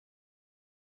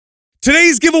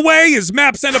Today's giveaway is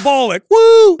MAPS Anabolic.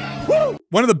 Woo! Woo!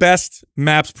 One of the best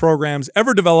MAPS programs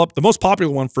ever developed, the most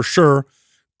popular one for sure.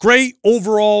 Great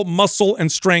overall muscle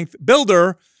and strength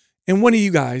builder. And one of you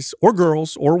guys or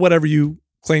girls or whatever you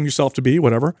claim yourself to be,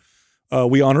 whatever,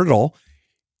 we honor it all,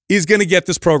 is going to get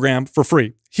this program for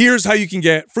free. Here's how you can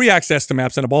get free access to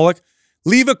MAPS Anabolic.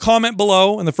 Leave a comment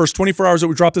below in the first 24 hours that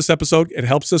we drop this episode. It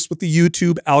helps us with the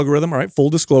YouTube algorithm, all right?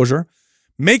 Full disclosure.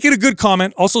 Make it a good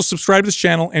comment. Also, subscribe to this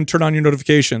channel and turn on your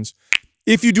notifications.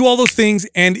 If you do all those things,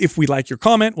 and if we like your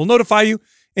comment, we'll notify you,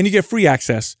 and you get free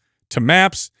access to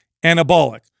MAPS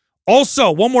Anabolic. Also,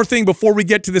 one more thing before we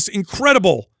get to this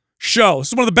incredible show. This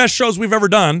is one of the best shows we've ever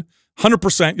done.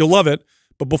 100%. You'll love it.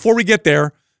 But before we get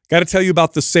there, got to tell you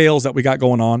about the sales that we got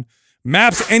going on.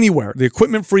 MAPS Anywhere, the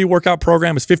equipment-free workout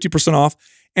program, is 50% off.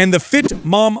 And the Fit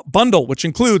Mom Bundle, which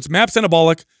includes MAPS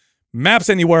Anabolic, MAPS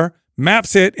Anywhere,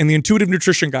 MAPS HIT, and the Intuitive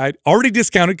Nutrition Guide, already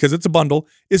discounted because it's a bundle,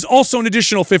 is also an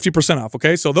additional 50% off,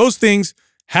 okay? So those things,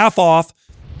 half off.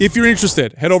 If you're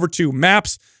interested, head over to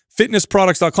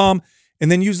mapsfitnessproducts.com and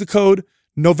then use the code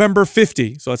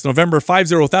November50. So that's November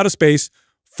 50 without a space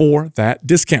for that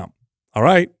discount. All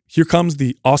right, here comes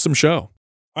the awesome show.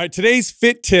 All right, today's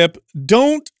fit tip,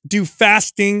 don't do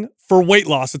fasting for weight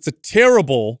loss. It's a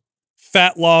terrible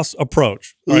fat loss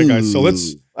approach. All right, guys, so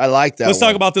I like that. Let's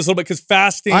talk about this a little bit because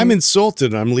fasting. I'm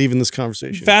insulted. I'm leaving this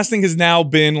conversation. Fasting has now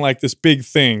been like this big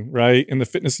thing, right, in the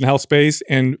fitness and health space,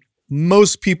 and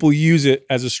most people use it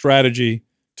as a strategy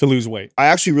to lose weight.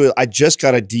 I just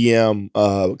got a DM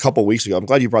a couple of weeks ago. I'm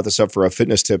glad you brought this up for a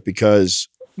fitness tip because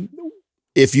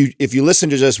if you listen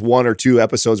to just one or two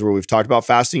episodes where we've talked about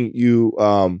fasting,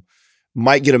 you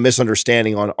might get a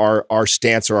misunderstanding on our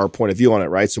stance or our point of view on it,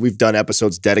 right? So we've done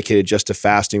episodes dedicated just to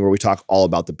fasting where we talk all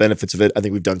about the benefits of it. I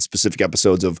think we've done specific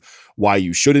episodes of why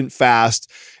you shouldn't fast.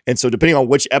 And so depending on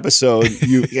which episode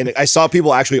and I saw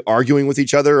people actually arguing with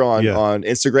each other on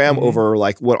Instagram over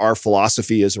like what our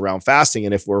philosophy is around fasting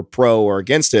and if we're pro or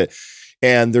against it.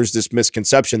 And there's this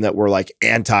misconception that we're like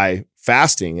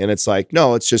anti-fasting. And it's like,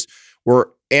 no, it's just, we're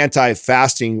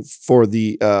anti-fasting for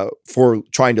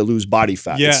trying to lose body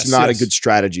fat. Yes, it's not a good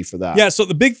strategy for that. Yeah, so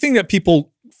the big thing that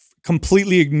people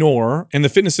completely ignore, and the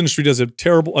fitness industry does a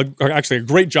terrible, actually a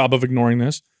great job of ignoring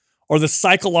this, are the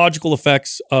psychological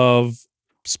effects of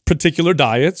particular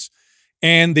diets,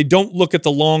 and they don't look at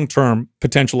the long-term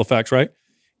potential effects, right?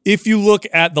 If you look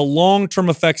at the long-term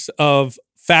effects of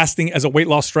fasting as a weight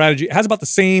loss strategy, it has about the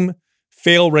same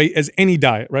fail rate as any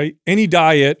diet, right? Any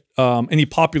diet, any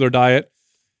popular diet,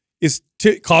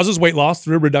 causes weight loss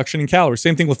through a reduction in calories.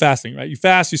 Same thing with fasting, right? You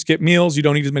fast, you skip meals, you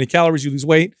don't eat as many calories, you lose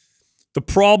weight. The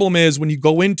problem is when you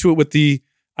go into it with the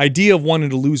idea of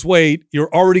wanting to lose weight,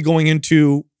 you're already going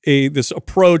into this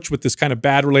approach with this kind of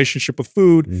bad relationship with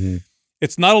food.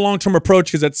 It's not a long-term approach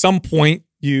because at some point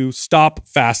you stop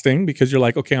fasting because you're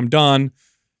like, okay, I'm done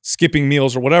skipping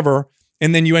meals or whatever.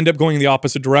 And then you end up going in the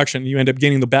opposite direction. You end up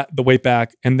gaining the weight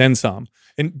back and then some.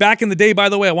 And back in the day, by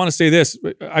the way, I want to say this.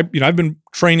 I've been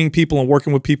training people and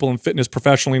working with people in fitness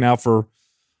professionally now for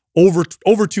over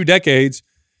 2 decades.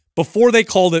 Before they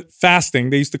called it fasting,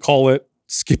 they used to call it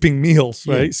skipping meals,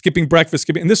 right? Skipping breakfast,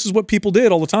 and this is what people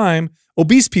did all the time.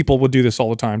 Obese people would do this all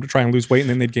the time to try and lose weight, and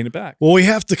then they'd gain it back. Well, we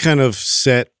have to kind of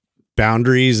set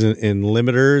boundaries and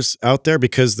limiters out there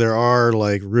because there are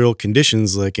like real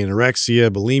conditions like anorexia,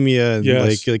 bulimia, and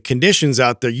like conditions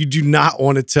out there. You do not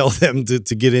want to tell them to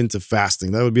get into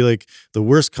fasting. That would be like the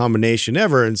worst combination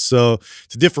ever. And so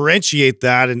to differentiate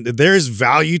that, and there's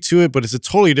value to it, but it's a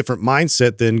totally different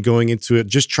mindset than going into it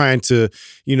just trying to,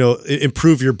 you know,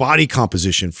 improve your body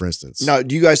composition, for instance. Now,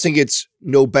 do you guys think it's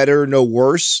no better, no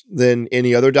worse than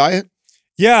any other diet?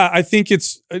 Yeah, I think it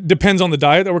depends on the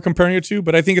diet that we're comparing it to,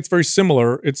 but I think it's very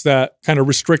similar. It's that kind of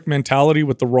restrict mentality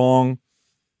with the wrong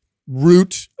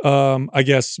root, I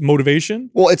guess,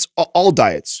 motivation. Well, it's all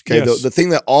diets. Okay, Yes. the thing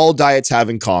that all diets have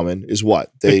in common is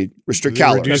what? They restrict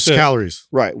calories. Reduce calories.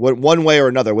 Right, one way or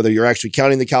another, whether you're actually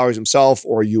counting the calories themselves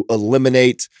or you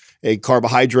eliminate a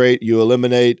carbohydrate, you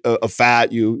eliminate a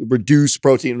fat, you reduce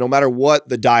protein, no matter what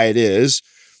the diet is,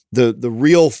 the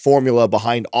real formula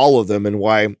behind all of them and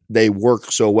why they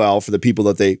work so well for the people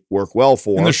that they work well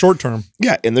for. In the short term.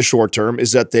 Yeah, in the short term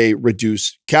is that they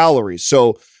reduce calories.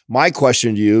 So my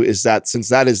question to you is that since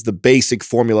that is the basic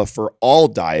formula for all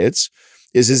diets,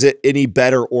 is it any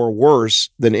better or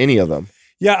worse than any of them?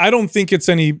 Yeah, I don't think it's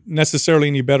necessarily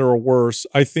any better or worse.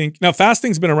 I think, now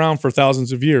fasting's been around for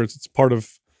thousands of years. It's part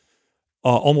of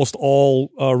almost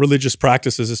all religious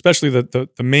practices, especially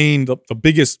the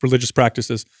biggest religious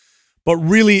practices. But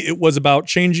really, it was about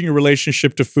changing your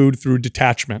relationship to food through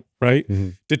detachment, right?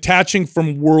 Detaching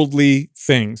from worldly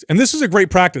things. And this is a great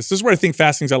practice. This is where I think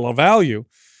fasting's got a lot of value.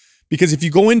 Because if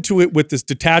you go into it with this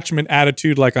detachment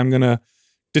attitude, like I'm going to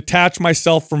detach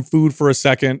myself from food for a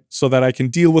second so that I can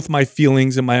deal with my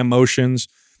feelings and my emotions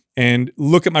and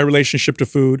look at my relationship to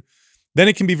food, then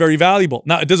it can be very valuable.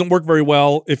 Now, it doesn't work very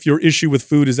well if your issue with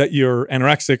food is that you're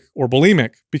anorexic or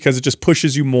bulimic, because it just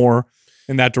pushes you more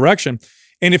in that direction.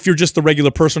 And if you're just the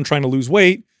regular person trying to lose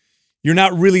weight, you're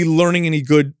not really learning any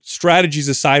good strategies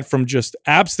aside from just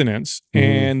abstinence.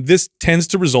 And this tends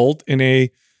to result in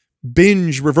a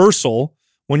binge reversal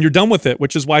when you're done with it,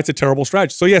 which is why it's a terrible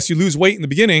strategy. So yes, you lose weight in the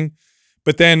beginning,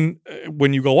 but then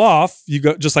when you go off, you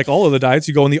go, just like all of the diets,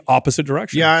 you go in the opposite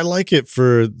direction. Yeah, I like it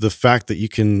for the fact that you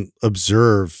can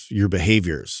observe your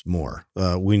behaviors more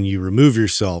when you remove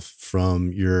yourself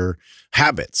from your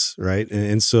habits, right?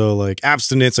 And so like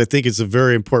abstinence, I think it's a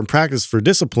very important practice for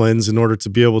disciplines in order to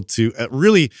be able to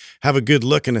really have a good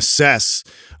look and assess,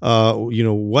 you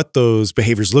know, what those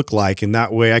behaviors look like. And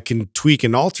that way I can tweak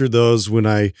and alter those when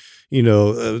I, you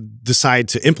know, decide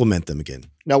to implement them again.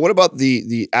 Now, what about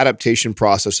the adaptation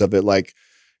process of it? Like,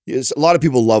 a lot of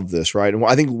people love this, right? And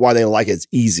I think why they like it, it's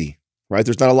easy, right?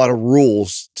 There's not a lot of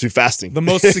rules to fasting. The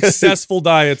most successful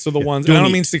diets are the ones, and I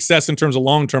don't mean success in terms of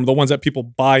long-term, the ones that people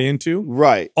buy into.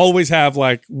 Right. Always have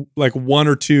like one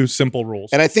or two simple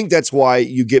rules. And I think that's why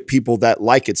you get people that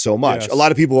like it so much. Yes. A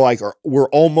lot of people we're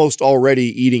almost already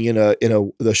eating in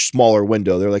the smaller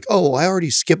window. They're like, oh, I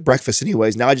already skipped breakfast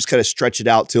anyways. Now I just kind of stretch it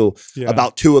out till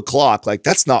about 2 o'clock. Like,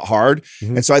 that's not hard.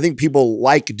 And so I think people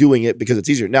like doing it because it's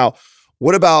easier. Now,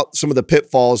 what about some of the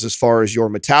pitfalls as far as your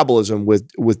metabolism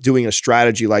with doing a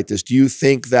strategy like this? Do you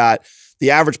think that the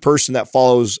average person that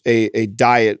follows a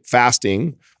diet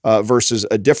fasting versus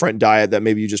a different diet that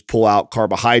maybe you just pull out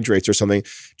carbohydrates or something,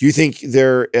 do you think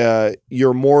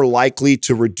you're more likely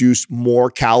to reduce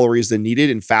more calories than needed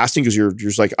in fasting because you're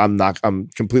just like, I'm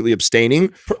completely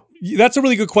abstaining? That's a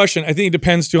really good question. I think it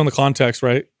depends too on the context,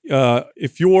 right?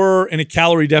 If you're in a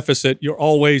calorie deficit, you're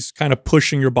always kind of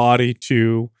pushing your body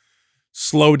to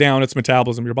slow down its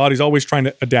metabolism. Your body's always trying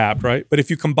to adapt, right? But if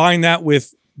you combine that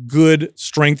with good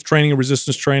strength training and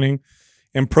resistance training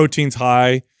and proteins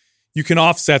high, you can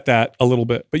offset that a little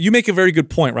bit. But you make a very good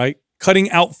point, right? Cutting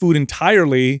out food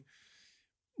entirely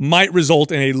might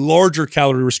result in a larger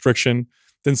calorie restriction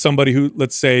than somebody who,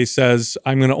 let's say, says,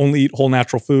 I'm going to only eat whole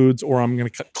natural foods, or I'm going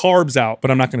to cut carbs out, but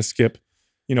I'm not going to skip,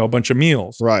 you know, a bunch of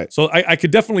meals. Right. So I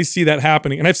could definitely see that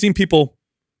happening. And I've seen people,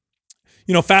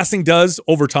 you know, fasting does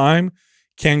over time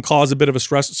can cause a bit of a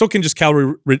stress. So can just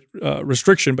calorie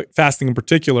restriction, but fasting in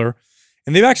particular.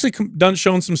 And they've actually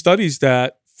shown some studies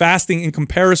that fasting in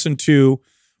comparison to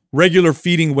regular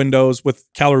feeding windows with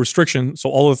calorie restriction, so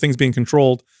all of the things being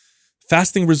controlled,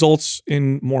 fasting results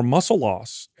in more muscle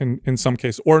loss in some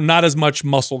cases, or not as much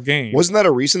muscle gain. Wasn't that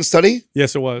a recent study?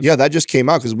 Yes, it was. Yeah, that just came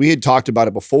out because we had talked about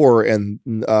it before, and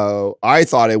I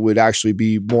thought it would actually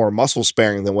be more muscle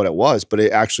sparing than what it was, but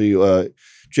it actually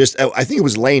I think it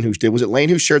was Lane who did. Was it Lane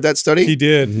who shared that study? He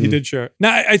did. He did share it.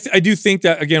 Now, I do think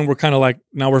that, again, we're kind of like,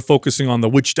 now we're focusing on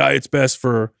which diet's best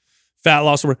for fat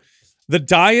loss. The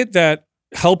diet that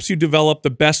helps you develop the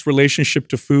best relationship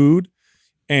to food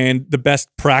and the best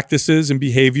practices and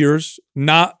behaviors,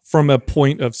 not from a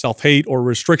point of self-hate or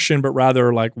restriction, but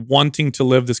rather like wanting to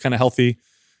live this kind of healthy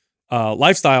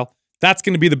lifestyle, that's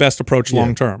going to be the best approach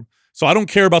long-term. So I don't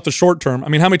care about the short term. I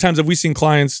mean, how many times have we seen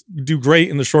clients do great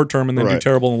in the short term and then do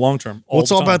terrible in the long term? Well,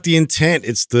 it's all about the intent.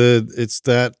 It's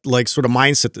that like sort of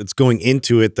mindset that's going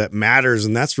into it that matters.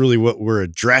 And that's really what we're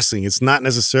addressing. It's not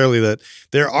necessarily that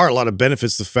there are a lot of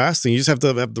benefits to fasting. You just have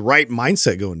to have the right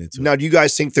mindset going into it. Now, do you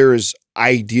guys think there's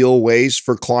ideal ways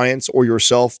for clients or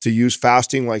yourself to use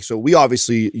fasting? Like, so we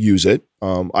obviously use it.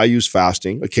 I use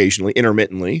fasting occasionally,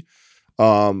 intermittently.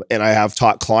 And I have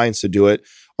taught clients to do it.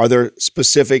 Are there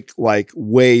specific like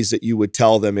ways that you would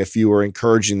tell them if you were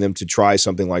encouraging them to try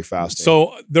something like fasting?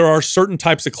 So there are certain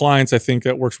types of clients I think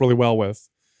that works really well with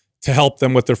to help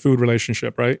them with their food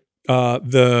relationship, right?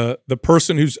 The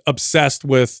person who's obsessed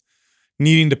with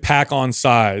needing to pack on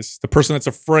size, the person that's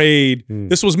afraid.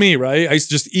 This was me, right? I used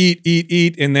to just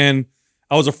eat, and then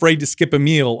I was afraid to skip a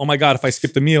meal. Oh my God, if I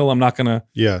skip the meal, I'm not gonna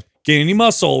gain any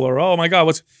muscle, or oh my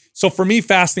God, so for me,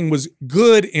 fasting was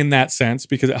good in that sense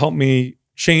because it helped me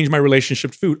change my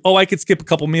relationship to food. Oh, I could skip a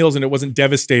couple meals and it wasn't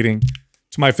devastating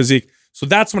to my physique. So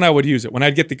that's when I would use it. When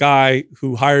I'd get the guy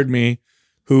who hired me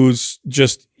who's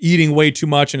just eating way too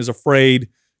much and is afraid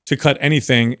to cut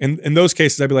anything. In those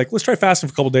cases, I'd be like, let's try fasting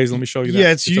for a couple of days. Let me show you that.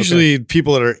 Yeah, it's usually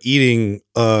people that are eating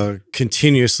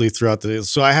continuously throughout the day.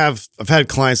 So I've had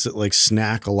clients that like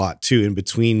snack a lot too in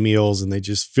between meals, and they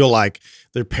just feel like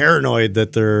they're paranoid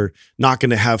that they're not going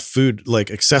to have food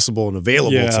like accessible and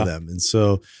available to them. And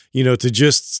so, you know, to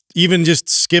just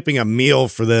skipping a meal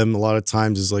for them a lot of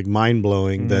times is like mind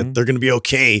blowing that they're going to be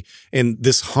okay. And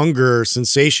this hunger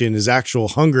sensation is actual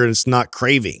hunger and it's not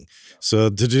craving. So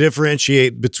to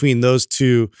differentiate between those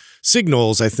two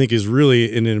signals, I think is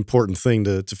really an important thing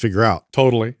to figure out.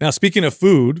 Totally. Now, speaking of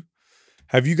food,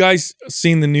 have you guys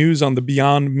seen the news on the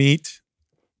Beyond Meat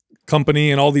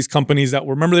company and all these companies that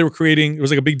remember they were creating, it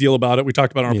was like a big deal about it. We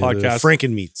talked about it on our podcast.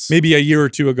 Frankenmeats. Maybe a year or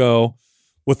two ago,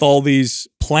 with all these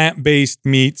plant-based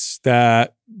meats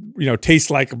that, you know,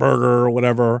 taste like a burger or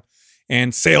whatever.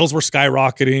 And sales were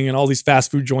skyrocketing and all these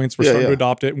fast food joints were starting to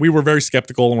adopt it. And we were very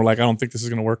skeptical and we're like, I don't think this is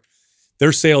going to work.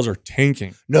 Their sales are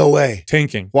tanking. No way.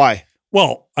 Tanking. Why?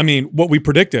 Well, I mean, what we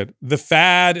predicted, the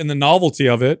fad and the novelty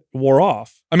of it wore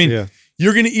off. I mean,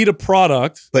 you're going to eat a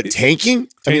product. But tanking?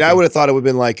 I mean, I would have thought it would have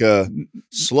been like a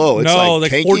slow. It's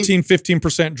like 14,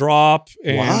 15% drop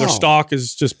and their stock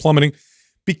is just plummeting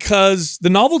because the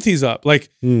novelty's up.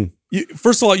 Like,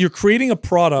 first of all, you're creating a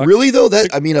product. Really though?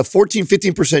 I mean, a 14,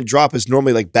 15% drop is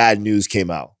normally like bad news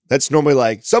came out. That's normally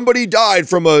like somebody died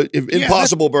from a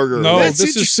Impossible Burger. No, that's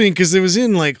interesting because it was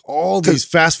in like all these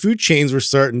fast food chains were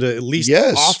starting to at least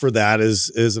offer that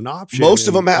as an option. Most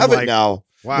of them have it now.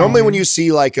 Wow. Normally when you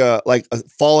see like a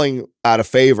falling out of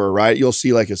favor, right? You'll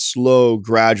see like a slow,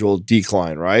 gradual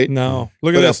decline, right? No.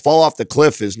 Look at this. A fall off the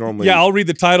cliff is normally. Yeah, I'll read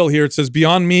the title here. It says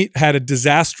Beyond Meat had a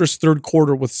disastrous third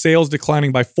quarter with sales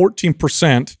declining by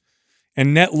 14%.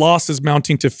 And net losses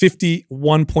mounting to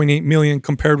 $51.8 million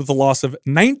compared with a loss of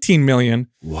 $19 million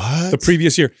the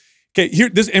previous year. Okay,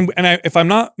 here if I'm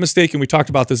not mistaken, we talked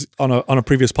about this on a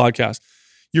previous podcast.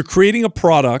 You're creating a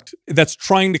product that's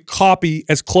trying to copy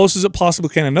as close as it possibly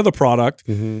can another product.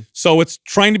 So it's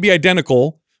trying to be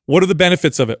identical. What are the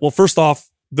benefits of it? Well, first off,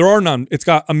 there are none. It's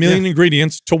got a million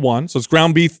ingredients to one. So it's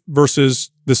ground beef versus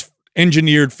this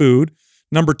engineered food.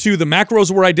 Number two, the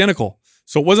macros were identical.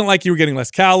 So it wasn't like you were getting less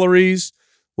calories,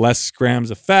 less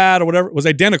grams of fat or whatever. It was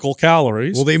identical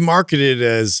calories. Well, they marketed it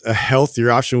as a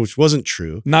healthier option, which wasn't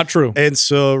true. Not true. And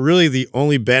so really the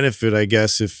only benefit, I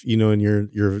guess, if, you know, in your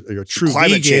true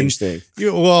climate vegan, change thing.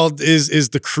 Is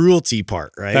the cruelty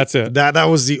part, right? That's it. That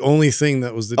was the only thing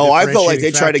that was the I felt like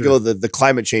they tried to go the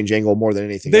climate change angle more than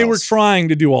anything They else. were trying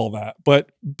to do all that,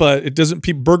 but it doesn't,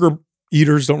 burger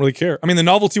eaters don't really care. I mean, the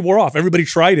novelty wore off. Everybody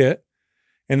tried it.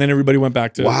 And then everybody went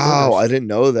back to Wow, I didn't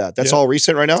know that. That's all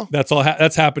recent right now? That's all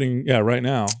that's happening, right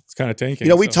now. It's kind of tanking. You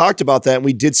know, we talked about that and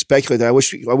we did speculate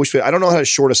that. I don't know how to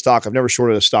short a stock. I've never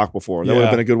shorted a stock before. That would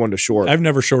have been a good one to short. I've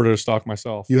never shorted a stock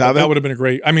myself. You haven't? That would have been a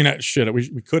great, I mean, shit,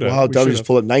 we could have. Wow, Doug just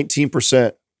pulled it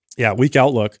 19%. Yeah, weak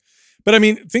outlook. But I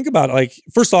mean, think about it. Like,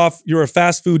 first off, you're a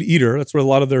fast food eater. That's where a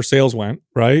lot of their sales went,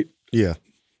 right? Yeah.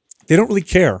 They don't really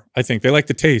care, I think. They like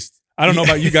the taste. I don't know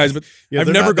about you guys, but I've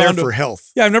never gone to for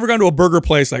health. Yeah, I've never gone to a burger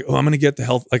place like, oh, I'm going to get the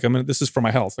health. Like, this is for my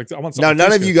health. Like, I want something. Now,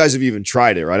 none of you guys have even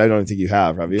tried it, right? I don't think you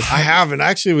have you? I haven't. I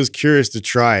actually was curious to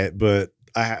try it, but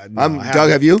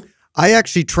Doug, have you? I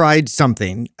actually tried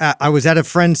something. I was at a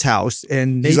friend's house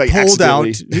and they like pulled out.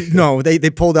 No,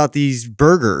 they pulled out these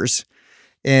burgers,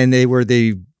 and they were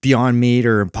the Beyond Meat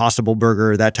or Impossible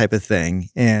Burger, that type of thing.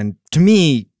 And to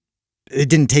me, it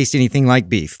didn't taste anything like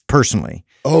beef, personally.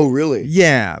 Oh, really?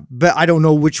 Yeah, but I don't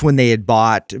know which one they had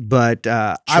bought, but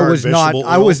I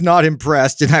was not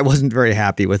impressed, and I wasn't very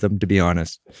happy with them, to be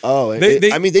honest. Oh,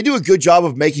 I mean, they do a good job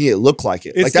of making it look like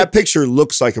it. Like that picture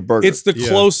looks like a burger. It's the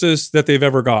closest that they've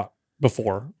ever got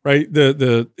before, right?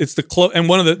 And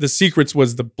one of the secrets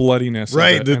was the bloodiness,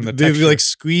 right? And the they like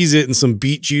squeeze it, and some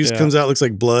beet juice comes out, looks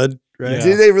like blood, right? Yeah.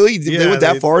 Did they really? They went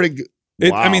that far to?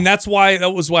 Wow. I mean, that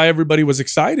was why everybody was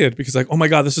excited, because like, oh my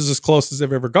God, this is as close as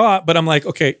they've ever got. But I'm like,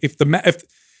 okay, if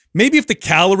the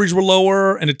calories were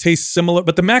lower and it tastes similar,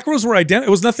 but the macros were identical, it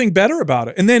was nothing better about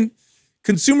it. And then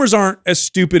consumers aren't as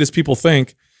stupid as people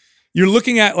think. You're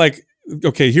looking at like,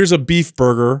 okay, here's a beef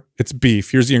burger. It's beef.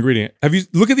 Here's the ingredient.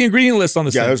 Look at the ingredient list on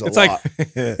this thing. There's a lot.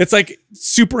 It's like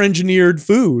super engineered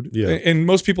food. Yeah. And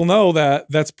most people know that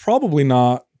that's probably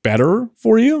not better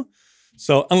for you.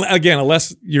 So again,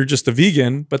 unless you're just a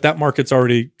vegan, but that market's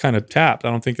already kind of tapped. I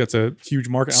don't think that's a huge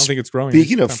market. I don't think it's growing.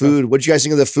 Speaking of food, what did you guys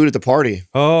think of the food at the party?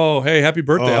 Oh, hey, happy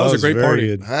birthday. That was a great party.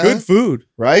 Good. Huh? Good food.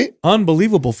 Right?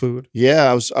 Unbelievable food.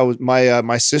 Yeah,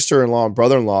 my sister-in-law and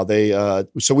brother-in-law,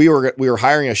 so we were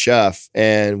hiring a chef,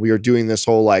 and we were doing this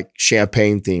whole like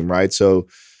champagne theme, right? So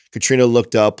Katrina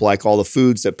looked up like all the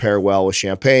foods that pair well with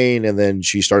champagne, and then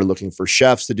she started looking for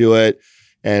chefs to do it.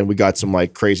 And we got some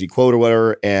like crazy quote or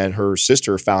whatever. And her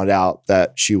sister found out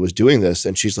that she was doing this,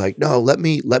 and she's like, "No, let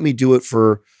me do it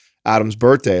for Adam's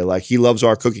birthday. Like, he loves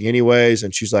our cooking anyways."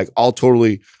 And she's like, I'll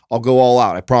go all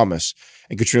out. I promise.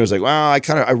 And Katrina was like, well,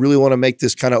 I really want to make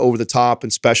this kind of over the top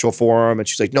and special for him. And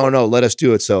she's like, no, let us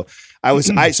do it. So I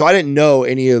didn't know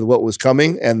any of what was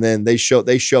coming. And then they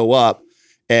show up,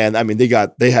 and I mean,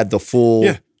 they had the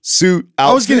full suit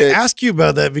outfit. I was going to ask you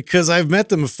about that because I've met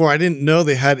them before. I didn't know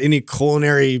they had any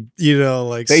culinary,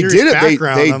 like they serious did it.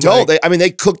 Background. They don't. Like, they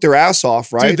cooked their ass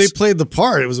off, right? Dude, they played the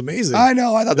part. It was amazing. I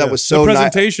know. I thought that was so nice. The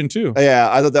presentation too. Yeah,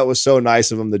 I thought that was so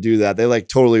nice of them to do that. They like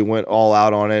totally went all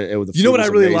out on it. You know what I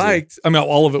really liked? I mean,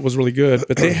 all of it was really good,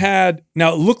 but they had,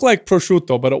 now it looked like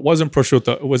prosciutto, but it wasn't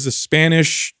prosciutto. It was a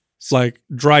Spanish like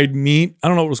dried meat. I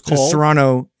don't know what it was called.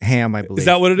 Serrano ham, I believe. Is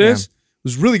that what it is? It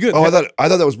was really good. Oh, I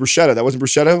thought that was bruschetta. That wasn't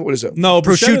bruschetta? What is it? No,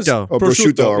 prosciutto. Oh,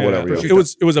 prosciutto or whatever. Yeah.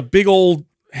 It was a big old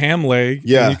ham leg.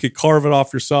 Yeah. And you could carve it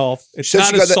off yourself. It's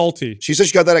not as salty. She said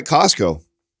she got that at Costco.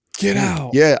 Get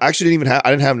out. Yeah, I actually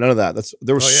I didn't have none of that.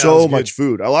 There was so much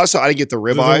food. I didn't get the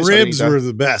ribeyes. The ribs were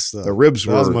the best though. The ribs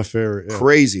were my favorite. Yeah.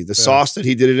 Crazy. The sauce that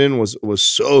he did it in was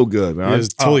so good, man. Yeah, it was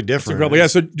totally different. Incredible. Yeah,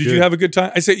 so did you have a good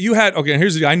time? I said you had, okay,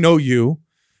 here's the deal. I know you.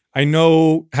 I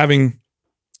know having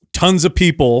tons of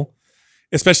people,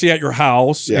 especially at your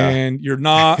house, and you're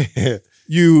not,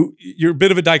 you're a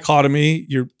bit of a dichotomy.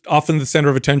 You're often the center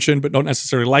of attention, but don't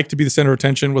necessarily like to be the center of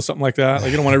attention with something like that.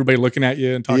 Like, you don't want everybody looking at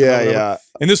you and talking about whatever. Yeah.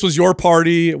 And this was your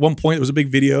party. At one point, it was a big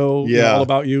video all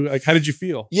about you. Like, how did you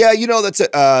feel? Yeah, it's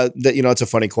a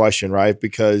funny question, right?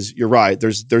 Because you're right.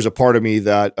 There's a part of me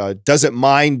that doesn't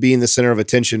mind being the center of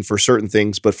attention for certain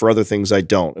things, but for other things, I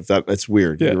don't. That's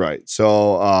weird. Yeah. You're right.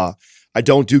 So I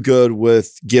don't do good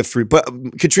with gift but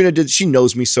Katrina she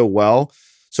knows me so well.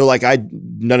 So like I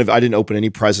didn't open any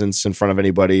presents in front of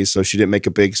anybody. So she didn't make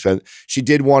a big spend. She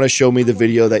did want to show me the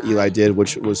video that Eli did,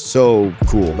 which was so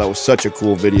cool. That was such a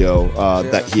cool video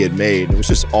that he had made. It was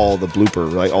just all the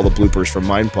bloopers from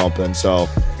Mind Pump. And so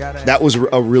that was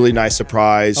a really nice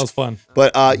surprise. That was fun.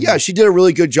 But yeah, she did a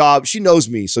really good job. She knows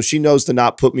me. So she knows to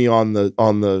not put me on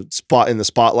the spot in the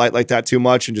spotlight like that too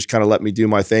much and just kind of let me do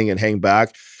my thing and hang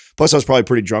back. Plus, I was probably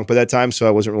pretty drunk by that time, so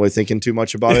I wasn't really thinking too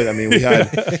much about it. I mean,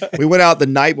 we went out the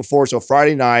night before, so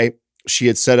Friday night she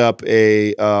had set up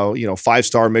a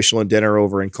 5-star Michelin dinner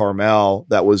over in Carmel.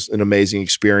 That was an amazing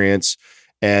experience,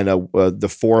 and the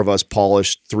four of us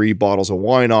polished 3 bottles of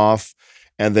wine off.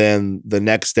 And then the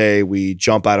next day we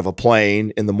jump out of a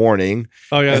plane in the morning.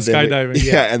 Oh yeah,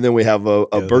 skydiving. And then we have a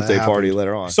birthday party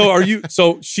later on.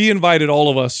 So she invited all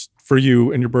of us for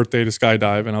you and your birthday to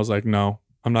skydive, and I was like, no.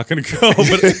 I'm not going to go,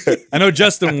 but I know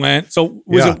Justin went. So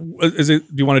do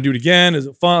you want to do it again? Is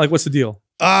it fun? Like, what's the deal?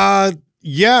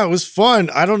 Yeah, it was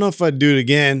fun. I don't know if I'd do it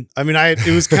again. I mean, it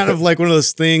was kind of like one of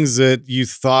those things that you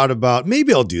thought about,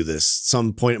 maybe I'll do this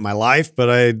some point in my life, but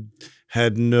I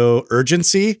had no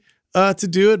urgency to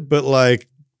do it. But like,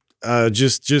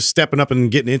 just stepping up and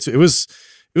getting into it, it was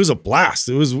a blast.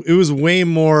 It was way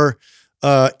more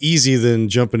easy than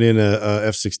jumping in a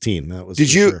F-16. That was.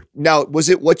 Did you now? Was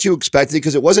it what you expected?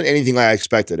 Because it wasn't anything I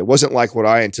expected. It wasn't like what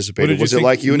I anticipated. Was it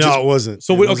like you? No, it wasn't.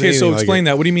 So so explain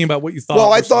that. What do you mean by what you thought?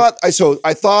 Well, I thought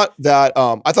that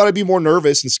I thought I'd be more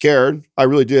nervous and scared. I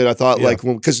really did. I thought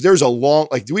because there's a long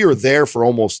we were there for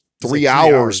almost 3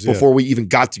 hours before we even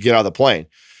got to get out of the plane.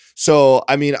 So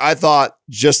I mean, I thought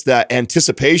just that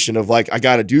anticipation of like I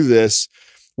got to do this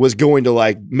was going to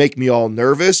like make me all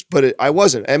nervous, but I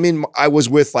wasn't. I mean, I was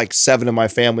with like 7 of my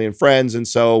family and friends. And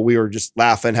so we were just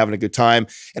laughing, having a good time.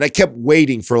 And I kept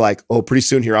waiting for like, oh, pretty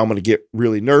soon here, I'm going to get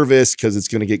really nervous because it's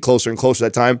going to get closer and closer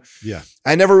that time. Yeah.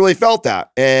 I never really felt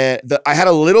that. And I had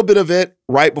a little bit of it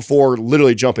right before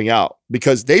literally jumping out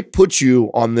because they put you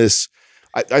on this.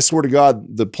 I swear to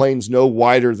God, the plane's no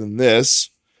wider than this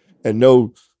and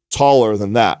no taller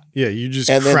than that. Yeah, you just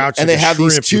crouch and they have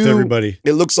these 2 with everybody.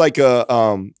 It looks like a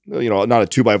not a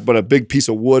 2x, but a big piece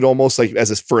of wood almost like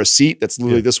for a seat that's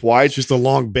literally this wide. It's just a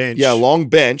long bench. Yeah, long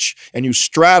bench, and you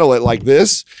straddle it like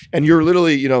this, and you're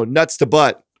literally nuts to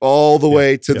butt all the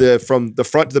way to from the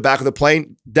front to the back of the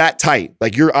plane, that tight.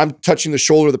 Like I'm touching the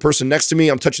shoulder of the person next to me.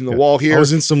 I'm touching the wall here. I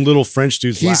was in some little French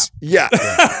dude's lap. Yeah.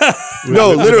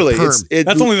 No, literally.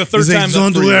 That's only the third time.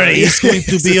 Don't worry, it's going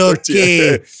to be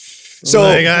okay. So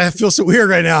I feel so weird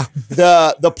right now.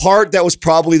 The part that was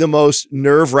probably the most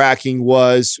nerve-wracking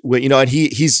was when and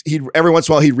he every once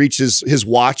in a while he reaches his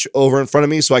watch over in front of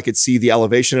me so I could see the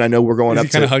elevation. And I know we're going up.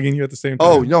 Is he kind of hugging you at the same time?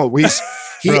 Oh no,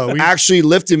 He actually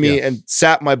lifted me and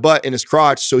sat my butt in his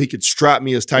crotch so he could strap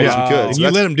me as tight as we could. And So you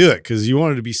let him do it because you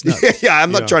wanted to be snug. Yeah,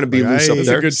 I'm not trying to be loose up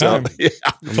there. It's a good time. So,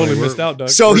 yeah. Totally missed out, Doug.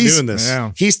 So We're doing this.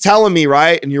 Yeah. he's telling me,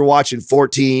 right, and you're watching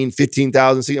 14,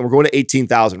 15,000, and we're going to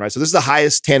 18,000, right? So this is the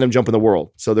highest tandem jump in the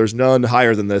world. So there's none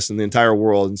higher than this in the entire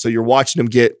world. And so you're watching him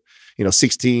get,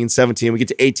 16, 17, we get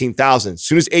to 18,000. As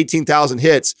soon as 18,000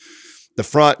 hits, the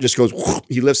front just goes, whoosh,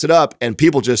 he lifts it up, and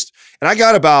people just, and I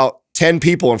got about 10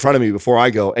 people in front of me before I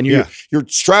go, and you're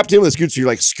strapped in with a scooter, so you're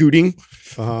like scooting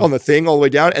on the thing all the way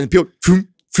down, and people,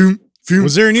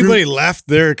 was there anybody left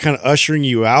there kind of ushering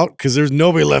you out? Because there's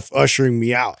nobody left ushering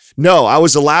me out. No, I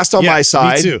was the last on my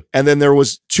side, me too. And then there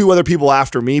was 2 other people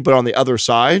after me, but on the other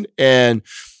side, and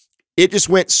it just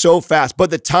went so fast. But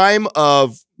the time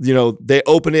of, they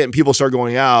open it and people start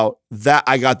going out,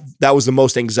 that was the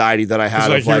most anxiety that I had.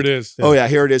 Like, here it is. Oh yeah,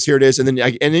 here it is. And then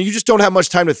you just don't have much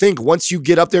time to think. Once you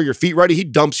get up there, your feet ready, he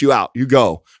dumps you out. You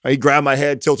go. He grabbed my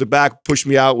head, tilted back, pushed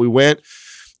me out. We went.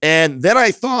 And then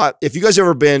I thought, if you guys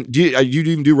ever been, do you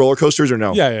even do roller coasters or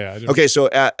no? Yeah. I do. Okay, so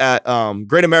at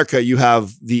Great America, you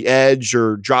have the edge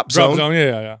or drop zone.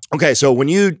 Yeah. Okay, so when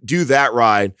you do that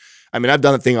ride, I mean, I've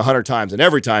done the thing 100 times, and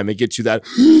every time it gets you that,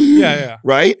 yeah,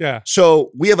 right? Yeah.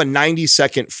 So we have a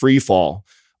 90-second free fall.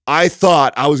 I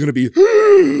thought I was going to be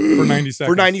for 90 seconds.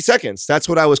 For 90 seconds. That's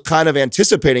what I was kind of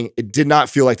anticipating. It did not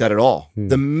feel like that at all.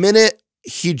 The minute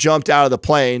he jumped out of the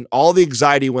plane, all the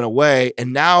anxiety went away,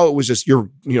 and now it was just you're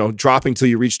dropping till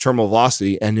you reach terminal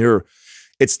velocity, and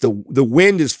it's the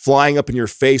wind is flying up in your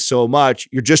face so much,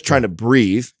 you're just trying to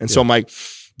breathe, and so I'm like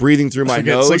breathing through my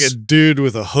nose. It's like a dude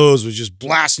with a hose was just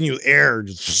blasting you with air.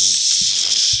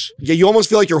 Yeah, you almost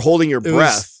feel like you're holding your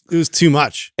breath. It was too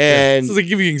much. And it's like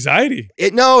give you anxiety.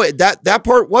 That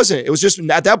part wasn't. It was just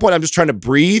at that point I'm just trying to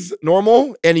breathe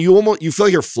normal, and you feel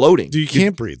like you're floating. You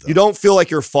can't breathe though. You don't feel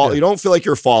like you're falling. You don't feel like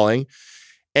you're falling.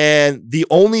 And the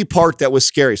only part that was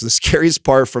scary, so the scariest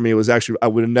part for me was actually, I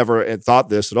would have never thought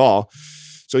this at all.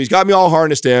 So he's got me all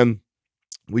harnessed in.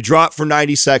 We drop for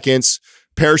 90 seconds.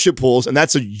 Parachute pulls, and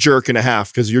that's a jerk and a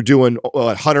half because you're doing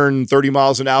 130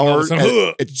 miles an hour.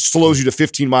 It slows you to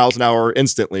 15 miles an hour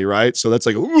instantly, right? So that's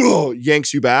like,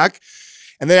 yanks you back.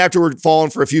 And then after we're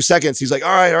falling for a few seconds, he's like,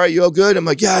 all right, you all good? I'm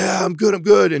like, yeah, I'm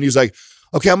good. And he's like,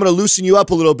 okay, I'm going to loosen you up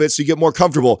a little bit so you get more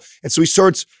comfortable. And so he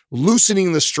starts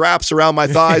loosening the straps around my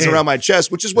thighs, around my chest,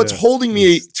 which is what's holding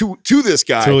me to this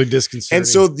guy. Totally disconcerting. And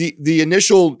so the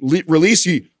initial release,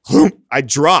 I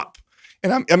drop.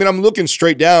 And I'm looking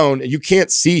straight down, and you can't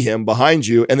see him behind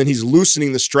you. And then he's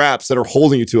loosening the straps that are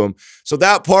holding you to him. So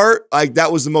that part,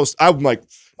 that was the most. I'm like,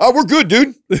 oh, we're good,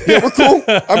 dude. Yeah, we're cool.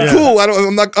 I'm cool.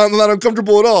 I'm not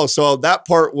uncomfortable at all. So that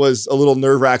part was a little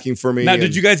nerve wracking for me. Now,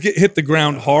 did you guys hit the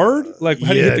ground hard? Like,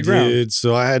 how did you hit the ground? Dude.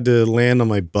 So I had to land on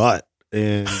my butt,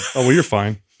 and well, you're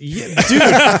fine. Yeah, dude.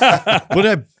 But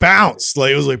I bounced.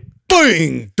 Like it was like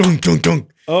boing, dunk, dunk,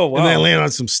 dunk. Oh wow! And then I landed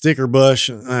on some sticker bush.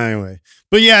 Anyway.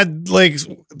 But yeah, like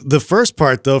the first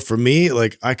part though, for me,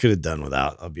 like I could have done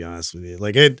without, I'll be honest with you.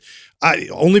 Like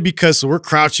only because we're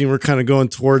crouching, we're kind of going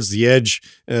towards the edge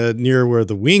near where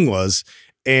the wing was.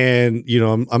 And,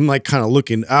 I'm like kind of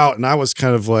looking out, and I was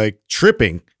kind of like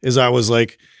tripping as I was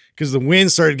like, because the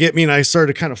wind started to get me and I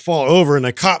started to kind of fall over, and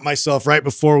I caught myself right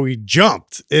before we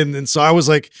jumped. And so I was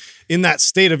like in that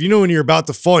state of, when you're about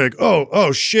to fall, you're like,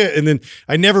 oh shit. And then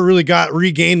I never really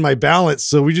regained my balance.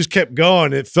 So we just kept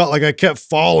going. It felt like I kept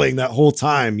falling that whole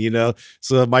time,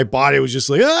 so my body was just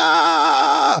like,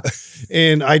 ah.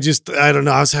 And I don't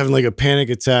know. I was having like a panic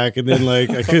attack, and then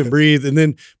like I couldn't breathe.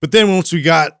 But then once we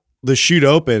got the chute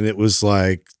open, it was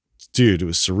like, dude, it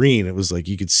was serene. It was like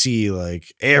you could see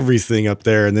like everything up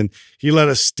there, and then he let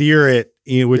us steer it,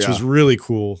 which was really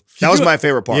cool. That was my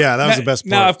favorite part. Yeah, that was the best part.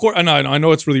 Now, of course, I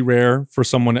know it's really rare for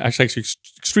someone actually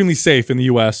extremely safe in the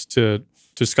U.S. to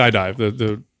skydive.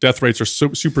 The death rates are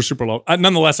super low.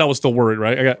 Nonetheless, I was still worried.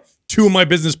 Right, I got 2 of my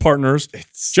business partners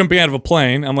jumping out of a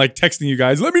plane. I'm like texting you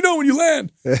guys, let me know when you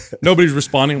land. Nobody's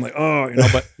responding. I'm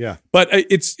like, but yeah, but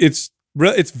it's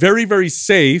very, very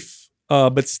safe.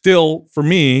 But still, for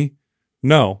me.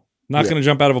 No, not going to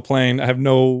jump out of a plane. I have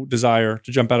no desire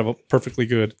to jump out of a perfectly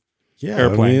good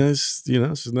airplane. I mean,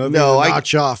 it's another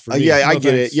notch off for me. I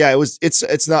get it. Yeah,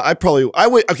 it's not. I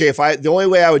would. Okay, the only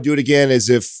way I would do it again is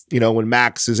if when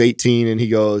Max is 18 and he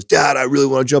goes, Dad, I really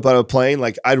want to jump out of a plane.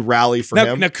 Like I'd rally for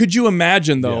him. Now, could you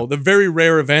imagine though the very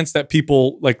rare events that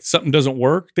people like something doesn't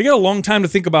work? They get a long time to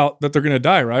think about that they're going to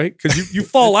die, right? Because you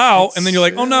fall out and then you're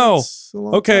like, oh no.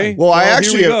 Okay. Well,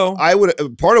 I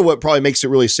would. Part of what probably makes it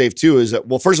really safe too is that,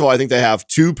 well, first of all, I think they have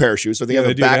 2 parachutes. So they have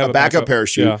a backup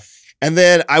parachute. Yeah. And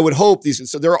then I would hope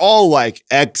so they're all like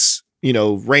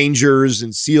Rangers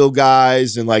and SEAL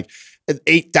guys, and like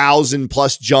 8,000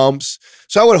 plus jumps.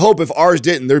 So I would hope if ours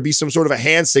didn't, there'd be some sort of a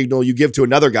hand signal you give to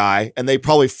another guy, and they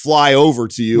probably fly over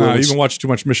to you. No, you've been watching too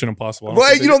much Mission Impossible.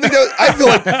 Right? You don't think that? I feel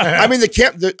like, I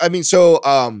mean,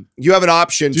 you have an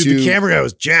option Dude, to. the camera guy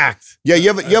was jacked. Yeah, you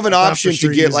have an option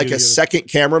to get like a second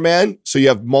cameraman, so you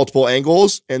have multiple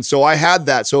angles. And so I had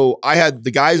that. So I had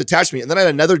the guys attached to me, and then I had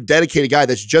another dedicated guy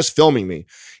that's just filming me.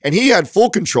 And he had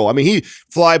full control. I mean, he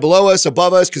fly below us,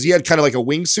 above us, because he had kind of like a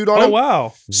wingsuit on him. Oh,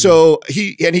 wow. So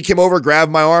he came over,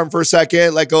 grabbed my arm for a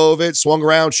second, let go of it, swung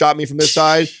around, shot me from this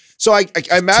side. So I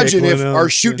imagine if our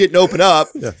chute didn't open up,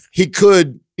 he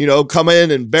could, come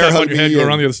in and bear hug your head, me. go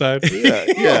around the other side.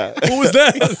 Yeah. What was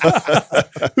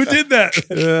that? Who did that?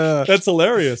 Yeah. That's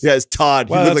hilarious. Yeah, it's Todd.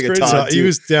 Wow, he looked like a Todd. He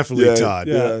was definitely Todd.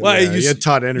 Yeah. Well, he had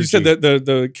Todd energy. You said that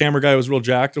the camera guy was real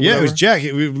jacked or whatever? It was jacked.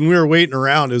 When we were waiting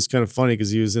around, it was kind of funny because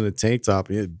he was in a tank top.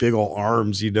 And he had big old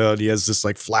arms, and he has this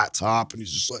like flat top, and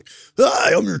he's just like,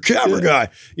 "Hi, I'm your camera guy."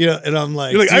 And I'm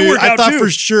like, you're like, I thought for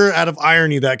sure, out of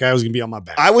irony, that guy was gonna be on my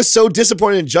back. I was so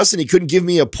disappointed in Justin. He couldn't give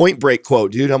me a Point Break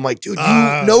quote, dude. I'm like, dude, you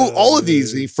know all of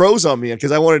these. And he froze on me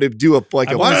because I wanted to do like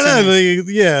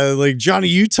Johnny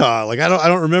Utah. Like I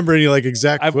don't remember any like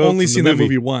exact. I've only seen that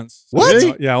movie once. What?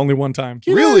 Really? Yeah, only one time.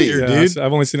 Really, dude?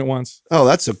 I've only seen it once. Oh,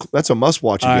 that's a must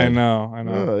watch again. I know.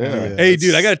 Oh, yeah. Hey,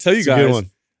 dude, I got to tell you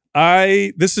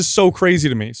guys. This is so crazy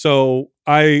to me. So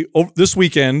this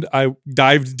weekend I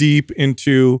dived deep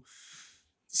into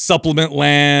supplement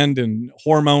land and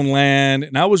hormone land,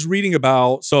 and I was reading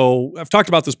about. So I've talked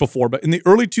about this before, but in the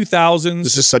early 2000s,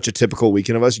 this is such a typical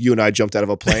weekend of us. You and I jumped out of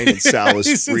a plane, and Sal was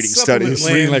reading studies,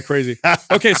 reading like crazy.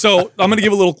 Okay, so I'm going to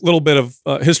give a little bit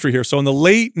of history here. So in the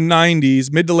late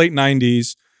 90s, mid to late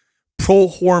 90s, pro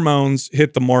hormones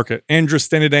hit the market.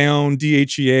 Androstenedione,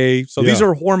 DHEA. So these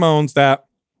are hormones that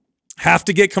have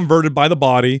to get converted by the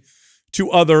body to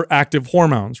other active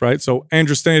hormones, right? So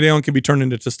androstenedione can be turned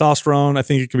into testosterone. I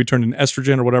think it can be turned into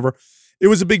estrogen or whatever. It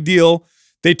was a big deal.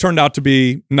 They turned out to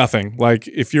be nothing. Like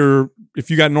if you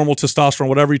got normal testosterone,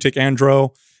 whatever, you take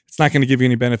andro, it's not going to give you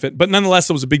any benefit. But nonetheless,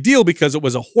 it was a big deal because it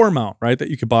was a hormone, right, that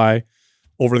you could buy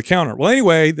over the counter. Well,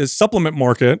 anyway, the supplement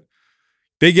market,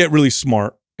 they get really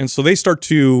smart. And so they start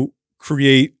to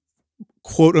create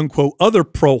quote unquote other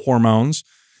pro hormones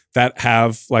that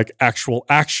have like actual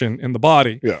action in the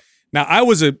body. Yeah. Now I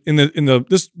was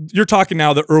you're talking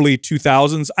now the early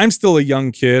 2000s. I'm still a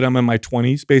young kid. I'm in my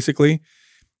 20s basically.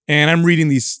 And I'm reading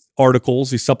these articles,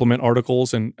 these supplement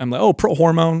articles, and I'm like, oh, pro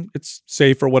hormone, it's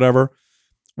safe or whatever.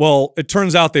 Well, it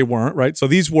turns out they weren't, right? So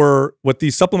what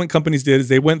these supplement companies did is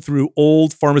they went through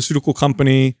old pharmaceutical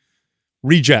company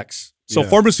rejects. So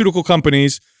pharmaceutical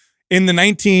companies in the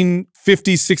 1950s,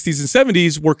 60s, and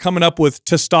 70s were coming up with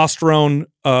testosterone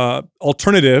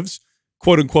alternatives,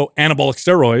 quote unquote, anabolic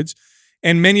steroids,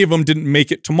 and many of them didn't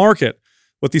make it to market.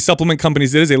 What these supplement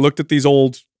companies did is they looked at these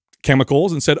old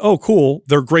chemicals and said, oh, cool,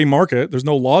 they're gray market. There's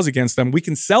no laws against them. We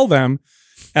can sell them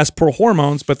as pro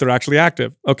hormones, but they're actually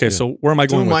active. Okay, so where am I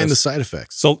going with this? Don't mind the side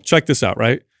effects. So check this out,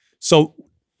 right? So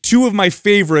two of my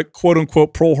favorite quote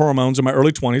unquote pro hormones in my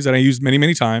early 20s that I used many,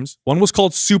 many times. One was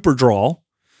called Superdrol,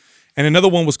 and another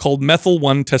one was called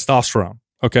methyl-1 testosterone,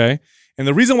 okay? And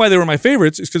the reason why they were my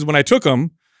favorites is because when I took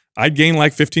them, I'd gain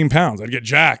like 15 pounds. I'd get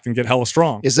jacked and get hella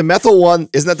strong. Is the methyl one,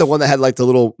 isn't that the one that had like the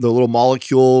little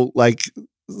molecule like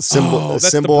symbol on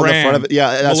the front of it?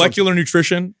 Yeah. Molecular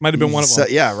nutrition might have been one of them.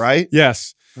 Yeah, right?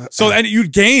 Yes. So and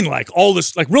you'd gain like all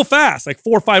this, like real fast, like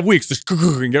 4 or 5 weeks, just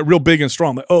and get real big and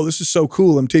strong. Like, oh, this is so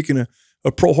cool. I'm taking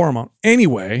a pro hormone.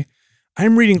 Anyway,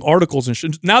 I'm reading articles and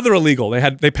shit. Now they're illegal.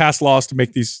 They passed laws to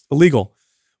make these illegal.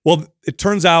 Well, it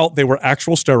turns out they were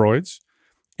actual steroids.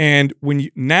 And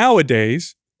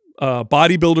nowadays,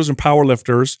 bodybuilders and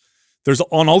powerlifters, I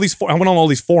went on all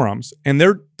these forums, and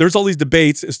there's all these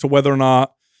debates as to whether or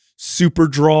not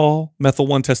Superdrol,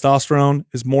 methyl-1 testosterone,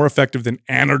 is more effective than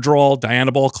Anadrol,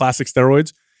 Dianabol, classic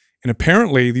steroids. And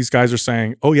apparently these guys are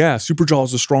saying, oh yeah, Superdrol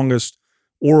is the strongest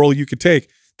oral you could take.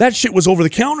 That shit was over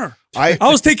the counter. I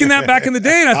was taking that back in the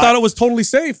day, and I thought it was totally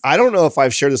safe. I don't know if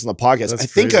I've shared this on the podcast. I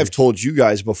think I've told you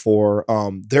guys before.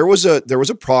 There was a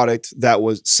product that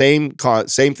was same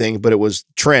thing, but it was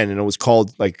Tren, and it was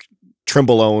called like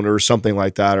Trimbolone or something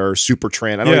like that, or Super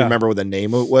Tren. I don't even remember what the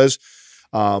name of it was.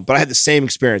 But I had the same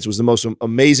experience. It was the most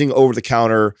amazing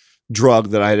over-the-counter drug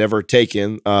that I had ever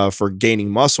taken for gaining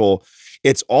muscle.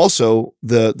 It's also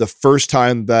the first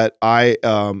time that I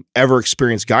ever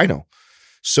experienced gyno.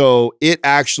 So it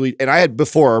actually, and I had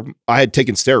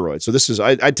taken steroids. So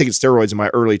I'd taken steroids in my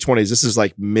early 20s. This is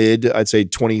like I'd say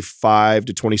 25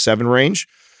 to 27 range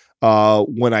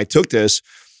when I took this.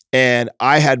 And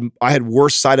I had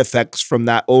worse side effects from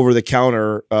that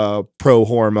over-the-counter pro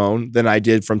hormone than I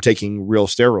did from taking real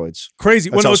steroids. Crazy.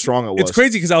 That's how strong it was. It's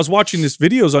crazy because I was watching these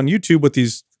videos on YouTube with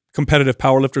these competitive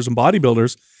powerlifters and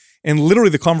bodybuilders, and literally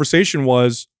the conversation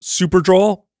was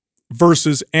Superdrol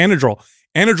versus Anadrol.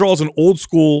 Anadrol is an old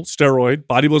school steroid.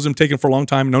 Bodybuilders have taken for a long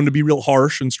time, known to be real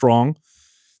harsh and strong.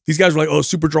 These guys were like, oh,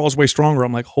 Superdrol is way stronger.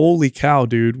 I'm like, holy cow,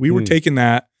 dude. We were taking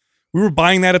that. We were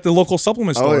buying that at the local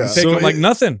supplement store and taking it like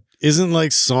nothing. Isn't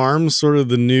like SARM sort of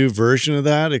the new version of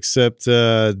that? Except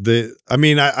I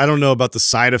mean, I don't know about the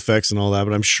side effects and all that,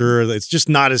 but I'm sure that it's just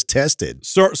not as tested.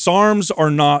 SARMs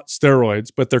are not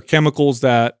steroids, but they're chemicals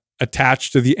that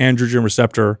attach to the androgen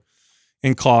receptor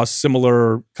and cause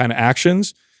similar kind of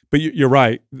actions. But you're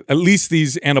right. At least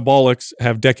these anabolics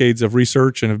have decades of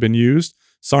research and have been used.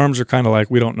 SARMs are kind of like,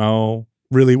 we don't know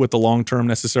really what the long-term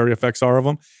necessary effects are of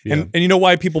them. Yeah. And you know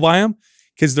why people buy them?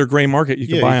 Because they're gray market. You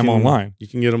can buy them online. You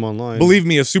can get them online. Believe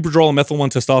me, if Superdrol and methyl 1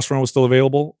 testosterone was still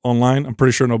available online, I'm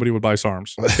pretty sure nobody would buy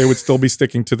SARMs. They would still be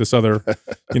sticking to this other,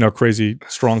 crazy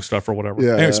strong stuff or whatever.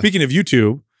 Yeah, anyway, speaking of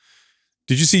YouTube,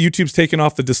 did you see YouTube's taking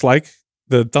off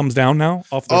the thumbs down now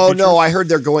off their features? No, I heard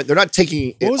they're not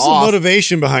taking it off. What was the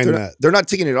motivation behind that? They're not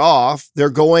taking it off. They're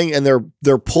going and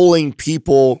they're pulling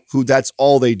people who that's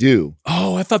all they do.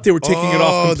 Oh, I thought they were taking it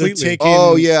off completely.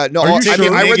 Yeah. No,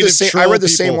 I read the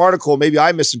same article. Maybe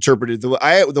I misinterpreted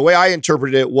it. The way I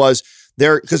interpreted it was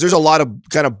because there's a lot of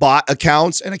kind of bot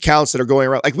accounts and accounts that are going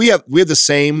around. Like we have the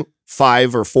same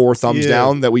 5 or 4 thumbs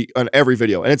down that we on every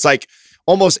video. And it's like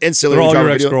almost instantly. They're all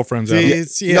your ex-girlfriends.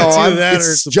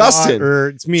 It's Justin or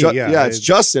it's me. It's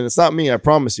Justin. It's not me. I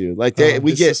promise you. Like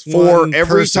we get 4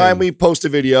 every time we post a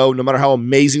video, no matter how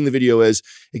amazing the video is.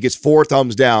 It gets 4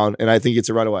 thumbs down, and I think it's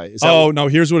right away. No,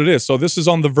 here's what it is. So this is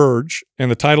on The Verge, and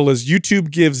the title is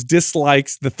YouTube gives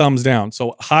dislikes the thumbs down.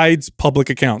 So hides public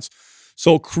accounts.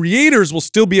 So creators will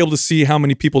still be able to see how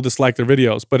many people dislike their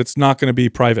videos, but it's not going to be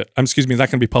private. It's not going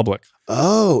to be public.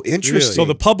 Oh, interesting. Really? So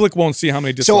the public won't see how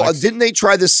many dislikes. So didn't they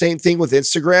try the same thing with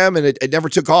Instagram and it never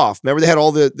took off? Remember they had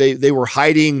all they were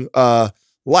hiding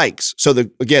likes. So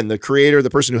the creator, the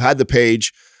person who had the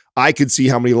page, I could see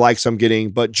how many likes I'm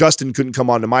getting, but Justin couldn't come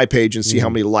onto my page and see how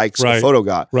many likes a photo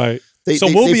got. Right. They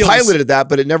piloted that,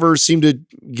 but it never seemed to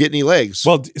get any legs.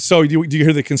 Well, so do you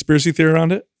hear the conspiracy theory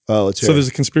around it? Oh, let's hear So there's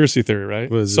a conspiracy theory,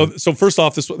 right? So first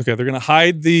off, they're going to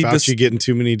hide the Fauci getting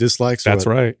too many dislikes. That's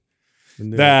right.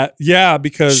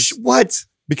 Because what?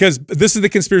 Because this is the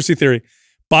conspiracy theory.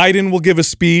 Biden will give a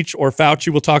speech or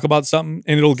Fauci will talk about something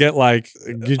and it'll get like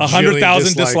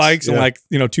 100,000 dislikes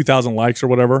and 2,000 likes or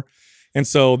whatever. And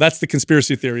so that's the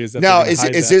conspiracy theory. Is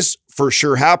this for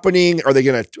sure happening? Are they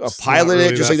going to pilot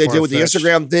it just like they did with the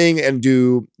Instagram thing? And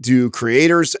do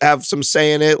creators have some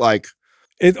say in it?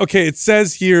 It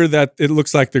says here that it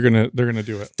looks like they're gonna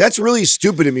do it. That's really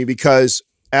stupid to me because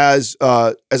as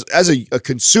a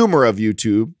consumer of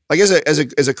YouTube, like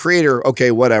as a creator,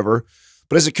 okay, whatever.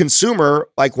 But as a consumer,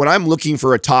 like when I'm looking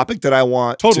for a topic that I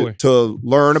want to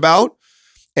learn about,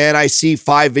 and I see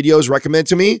 5 videos recommended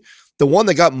to me, the one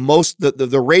that got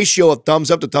the ratio of thumbs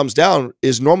up to thumbs down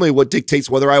is normally what dictates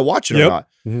whether I watch it or not.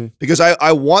 Because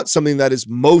I want something that is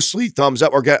mostly thumbs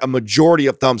up or get a majority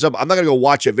of thumbs up. I'm not going to go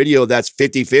watch a video that's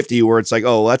 50-50 where it's like,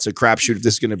 oh, that's a crapshoot if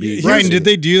this is going to be. Right. And did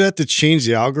they do that to change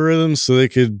the algorithm so they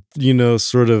could,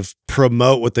 sort of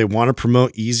promote what they want to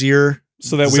promote easier?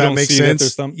 So that we don't see that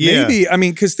there's some. Yeah.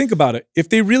 Maybe. Because think about it. If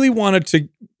they really wanted to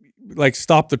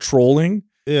stop the trolling,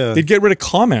 they'd get rid of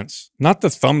comments, not the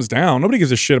thumbs down. Nobody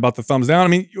gives a shit about the thumbs down.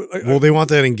 Well, they want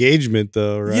that engagement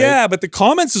though, right? Yeah, but the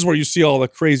comments is where you see all the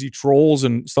crazy trolls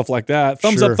and stuff like that.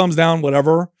 Thumbs up, thumbs down,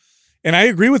 whatever. And I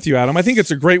agree with you, Adam. I think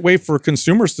it's a great way for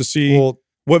consumers to see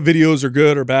what videos are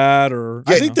good or bad.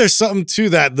 I think there's something to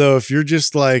that though. If you're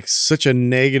just like such a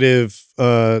negative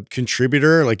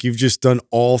contributor, like you've just done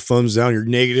all thumbs down, you're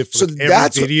negative for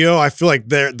every video. I feel like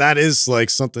that is like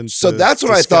something. So that's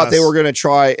what I thought they were going to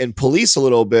try and police a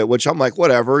little bit, which I'm like,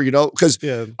 whatever, because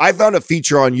I found a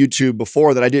feature on YouTube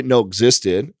before that I didn't know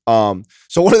existed. So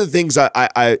one of the things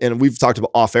I and we've talked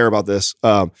about off air about this,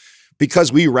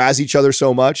 because we razz each other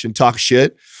so much and talk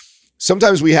shit.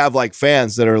 Sometimes we have like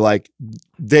fans that are like,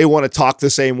 they want to talk the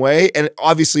same way. And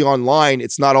obviously online,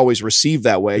 it's not always received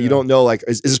that way. You don't know, like,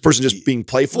 is this person just being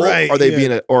playful? Right, or are they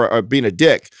being a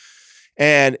dick?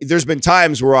 And there's been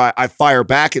times where I fire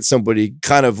back at somebody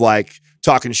kind of like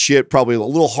talking shit, probably a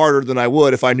little harder than I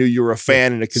would if I knew you were a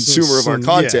fan and a consumer of our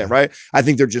content, right? I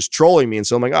think they're just trolling me. And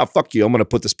so I'm like, oh, fuck you. I'm going to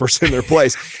put this person in their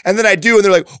place. And then I do. And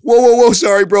they're like, whoa,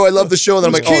 sorry, bro. I love the show. And then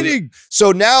I'm like, kidding. Oh.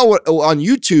 So now on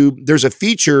YouTube, there's a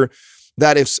feature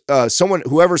that if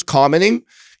whoever's commenting,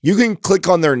 you can click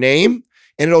on their name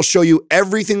and it'll show you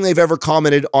everything they've ever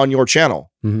commented on your channel.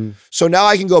 So now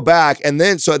I can go back and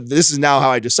then, so this is now how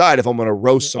I decide if I'm going to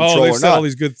roast some troll or not. All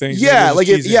these good things. Yeah, like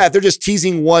if they're just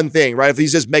teasing one thing, right? If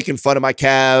he's just making fun of my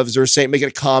calves or making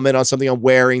a comment on something I'm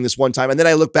wearing this one time, and then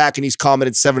I look back and he's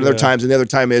commented 7 other times, and the other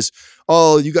time is,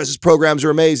 oh, you guys' programs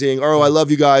are amazing, or oh, I love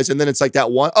you guys, and then it's like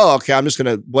that one, oh, okay, I'm just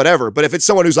gonna whatever. But if it's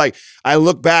someone who's like, I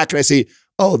look back and I see,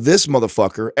 oh, this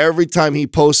motherfucker, every time he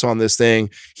posts on this thing,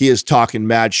 he is talking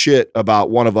mad shit about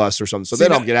one of us or something. So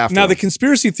then I'll get after him. Now, the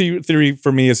conspiracy theory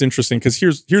for me is interesting because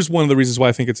here's one of the reasons why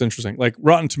I think it's interesting. Like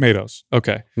Rotten Tomatoes.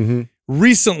 Okay.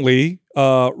 Recently,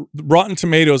 Rotten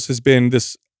Tomatoes has been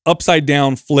this upside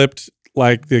down, flipped,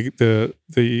 like the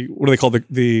what do they call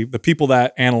the people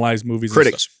that analyze movies?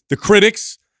 Critics. The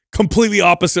critics, completely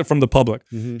opposite from the public.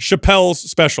 Chappelle's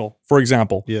special, for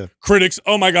example. Yeah. Critics,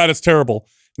 oh my God, it's terrible.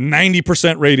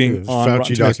 90% rating on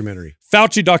Fauci documentary.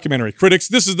 Fauci documentary. Critics,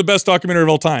 this is the best documentary of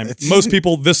all time. Most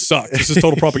people, this sucks. This is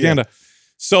total propaganda.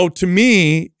 So to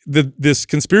me, this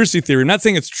conspiracy theory, I'm not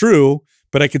saying it's true,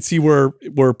 but I could see where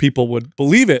people would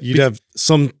believe it. You'd have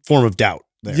some form of doubt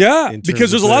there. Yeah,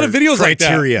 because there's a lot of videos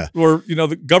criteria. like that where, you know,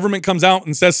 the government comes out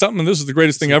and says something and this is the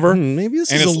greatest thing ever. Maybe this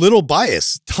is a little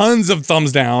biased. Tons of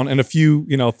thumbs down and a few,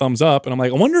 you know, thumbs up. And I'm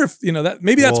like, I wonder if, you know, that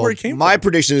maybe that's where it came from. My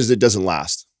prediction is it doesn't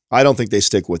last. I don't think they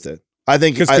stick with it. I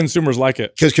think because consumers like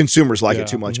it. Because consumers like it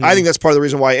too much. I think that's part of the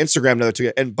reason why Instagram never took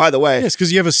it. And by the way, yes, because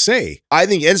you have a say. I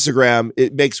think Instagram,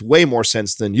 it makes way more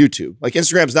sense than YouTube. Like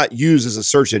Instagram's not used as a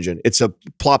search engine; it's a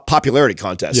popularity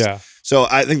contest. Yeah. So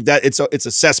I think that it's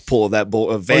a cesspool of that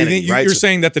of vanity. Right? You're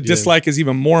saying that the dislike is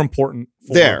even more important.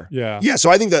 Yeah.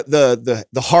 So I think that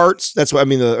the hearts, that's what I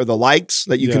mean, the likes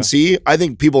that you can see. I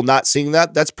think people not seeing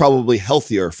that's probably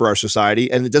healthier for our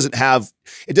society, and it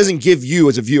doesn't give you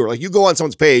as a viewer, like you go on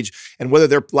someone's page and whether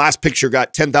their last picture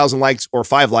got 10,000 likes or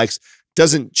 5 likes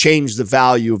doesn't change the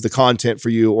value of the content for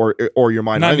you or your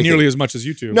mind. Not nearly as much as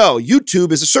YouTube. No,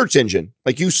 YouTube is a search engine.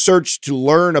 Like you search to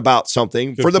learn about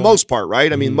something for the most part,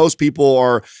 right? I mean, most people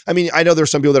are, I mean, I know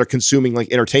there's some people that are consuming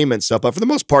like entertainment stuff, but for the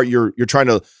most part, you're trying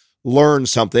to learn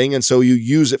something. And so you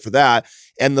use it for that.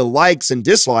 And the likes and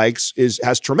dislikes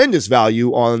has tremendous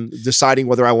value on deciding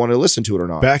whether I want to listen to it or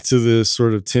not. Back to the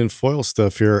sort of tinfoil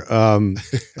stuff here.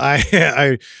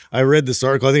 I read this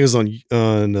article, I think it was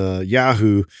on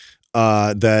Yahoo,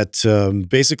 that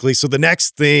basically, so the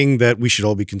next thing that we should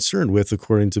all be concerned with,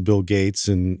 according to Bill Gates,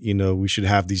 and you know, we should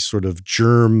have these sort of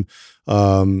germ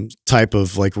type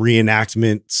of like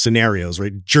reenactment scenarios,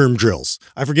 right? Germ drills.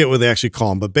 I forget what they actually call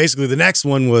them, but basically the next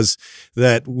one was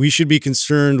that we should be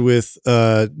concerned with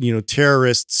you know,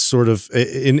 terrorists sort of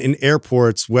in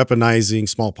airports weaponizing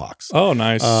smallpox. Oh,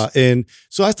 nice. And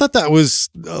so I thought that was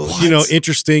you know,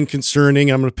 interesting,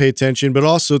 concerning. I'm going to pay attention, but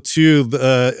also too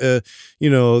you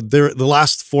know, the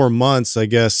last 4 months, I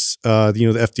guess, you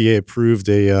know, the FDA approved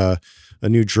a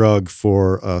new drug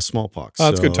for smallpox. Oh,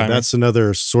 that's good timing. That's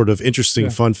another sort of interesting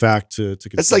fun fact to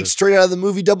consider. It's like straight out of the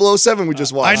movie 007 we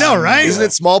just watched. I know, right? Isn't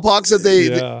it smallpox that they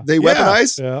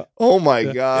weaponize? Yeah. Oh my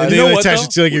God. And they attach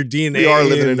it to like your DNA. We are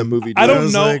living in a movie. I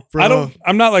don't know. Like,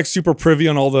 I'm not like super privy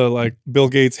on all the like Bill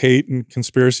Gates hate and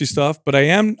conspiracy stuff, but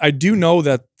I do know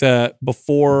that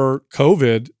before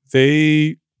COVID,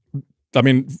 I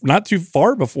mean, not too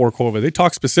far before COVID, they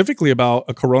talked specifically about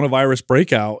a coronavirus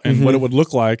breakout and what it would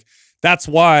look like. That's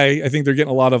why I think they're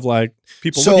getting a lot of like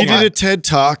people. So he did a TED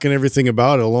talk and everything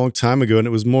about it a long time ago, and it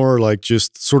was more like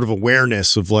just sort of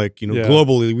awareness of like, you know,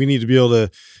 globally we need to be able to,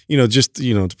 you know, just,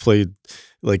 you know, to play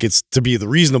like it's to be the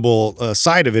reasonable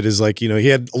side of it is like, you know, he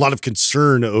had a lot of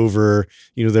concern over,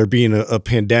 you know, there being a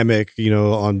pandemic, you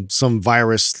know, on some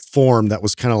virus form that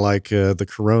was kind of like the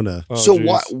corona. Oh, so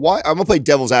why I'm gonna play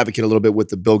devil's advocate a little bit with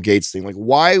the Bill Gates thing. Like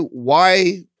why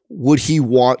would he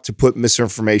want to put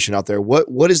misinformation out there?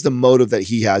 What is the motive that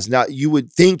he has? Now, you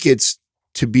would think it's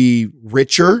to be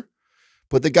richer,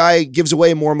 but the guy gives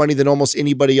away more money than almost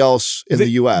anybody else in the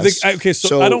US. Okay,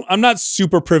 so I'm not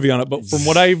super privy on it, but from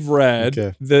what I've read,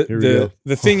 the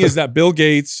thing is that Bill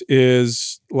Gates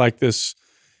is like this,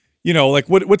 you know, like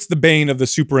what's the bane of the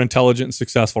super intelligent and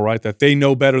successful, right? That they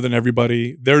know better than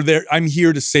everybody. They're there. I'm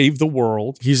here to save the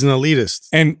world. He's an elitist,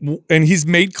 and he's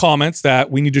made comments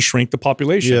that we need to shrink the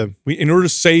population. Yeah. In order to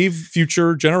save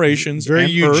future generations. Very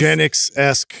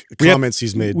eugenics-esque comments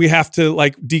he's made. We have to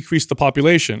like decrease the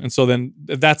population, and so then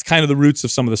that's kind of the roots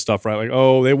of some of the stuff, right? Like,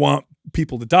 oh, they want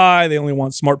people to die. They only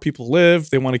want smart people to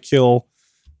live. They want to kill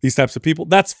these types of people.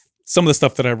 That's some of the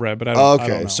stuff that I've read, but I don't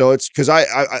know. So it's because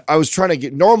I was trying to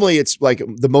get, normally it's like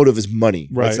the motive is money.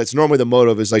 Right. That's normally the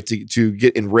motive is like to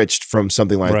get enriched from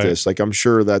something like this. Like I'm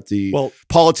sure that the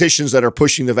politicians that are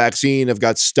pushing the vaccine have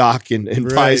got stock in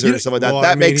Pfizer and stuff like that. Well,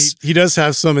 that makes he does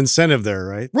have some incentive there,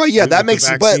 right? Right. Yeah, that makes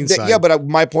but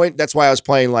my point, that's why I was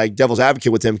playing like devil's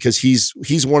advocate with him, because he's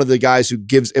one of the guys who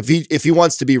gives, if he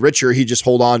wants to be richer, he just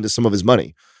hold on to some of his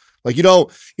money. Like you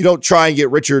don't try and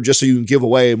get richer just so you can give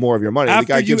away more of your money. The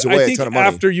guy gives away a ton of money.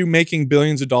 After you making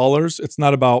billions of dollars, it's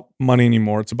not about money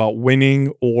anymore. It's about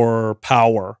winning or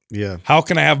power. Yeah. How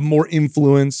can I have more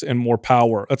influence and more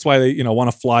power? That's why they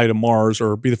want to fly to Mars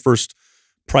or be the first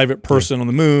private person on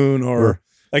the moon or.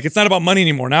 Like, it's not about money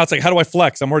anymore. Now it's like, how do I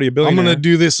flex? I'm already a billionaire. I'm going to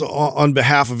do this on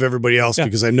behalf of everybody else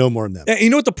because I know more than them. And you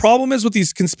know what the problem is with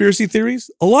these conspiracy theories?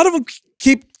 A lot of them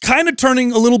keep kind of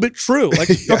turning a little bit true. Like,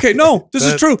 okay, no, this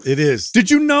is true. It is.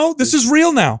 Did you know this is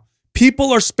real now?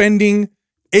 People are spending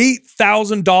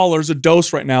 $8,000 a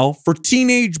dose right now for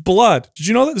teenage blood. Did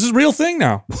you know that? This is a real thing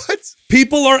now. What?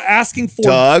 People are asking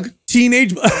for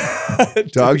teenage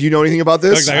blood. Doug, you know anything about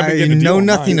this? I know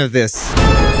nothing of this.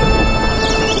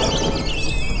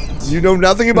 You know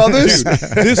nothing about this?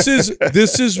 This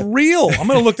is real. I'm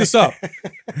going to look this up.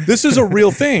 This is a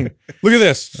real thing. Look at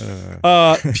this.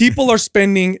 People are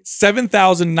spending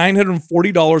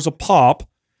 $7,940 a pop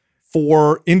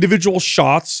for individual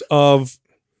shots of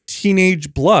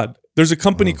teenage blood. There's a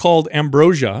company called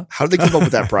Ambrosia. How did they come up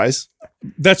with that price?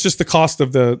 That's just the cost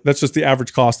of that's just the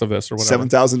average cost of this or whatever.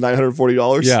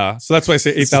 $7,940? Yeah. So that's why I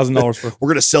say $8,000 for. We're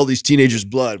going to sell these teenagers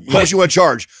blood. How much you want to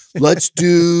charge? Let's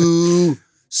do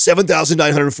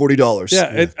 $7,940.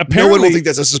 Yeah, apparently no one will think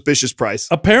that's a suspicious price.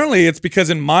 Apparently, it's because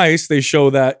in mice they show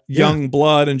that young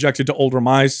blood injected to older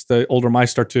mice, the older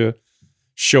mice start to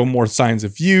show more signs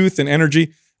of youth and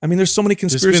energy. I mean, there's so many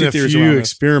conspiracy theories. There's been a few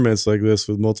experiments like this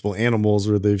with multiple animals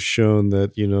where they've shown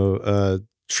that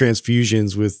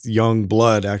transfusions with young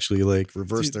blood actually like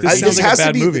reverse their. This has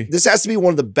to be movie. This has to be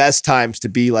one of the best times to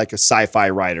be like a sci-fi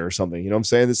writer or something. You know what I'm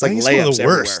saying? It's like layups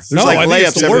everywhere. There's like layups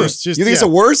it's the worst. You think it's the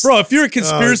worst, bro? If you're a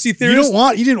conspiracy theorist,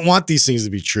 you didn't want these things to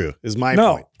be true. Is my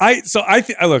point. I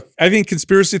think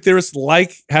conspiracy theorists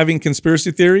like having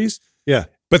conspiracy theories. Yeah.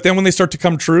 But then when they start to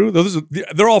come true,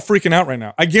 they're all freaking out right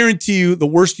now. I guarantee you the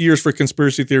worst years for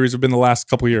conspiracy theories have been the last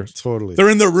couple of years. Totally. They're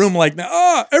in their room like,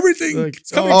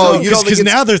 everything's coming true. Because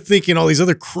now they're thinking all these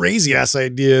other crazy ass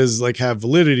ideas like have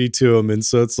validity to them. And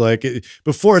so it's like,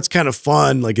 before it's kind of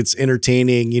fun, like it's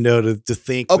entertaining, to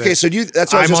think. Okay, so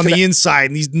that's what I'm on the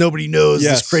inside and nobody knows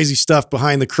this crazy stuff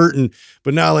behind the curtain.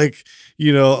 But now like,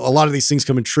 a lot of these things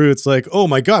coming true. It's like, oh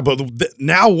my God, but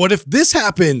now what if this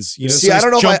happens? See, I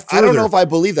don't know if I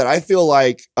believe that. I feel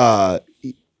like, I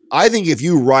think if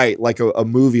you write like a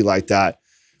movie like that,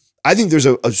 I think there's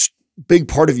a big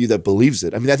part of you that believes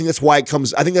it. I mean, I think that's why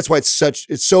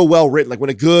it's so well written. Like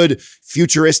when a good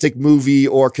futuristic movie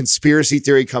or conspiracy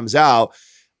theory comes out,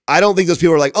 I don't think those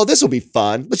people are like, oh, this will be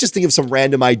fun. Let's just think of some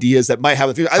random ideas that might have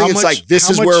a future. I think it's like, this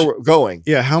is where we're going.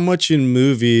 Yeah. How much in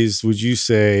movies would you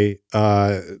say,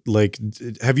 like,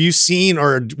 have you seen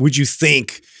or would you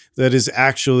think that is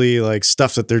actually like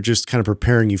stuff that they're just kind of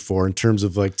preparing you for in terms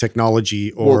of like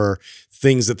technology or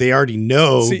things that they already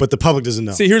know, but the public doesn't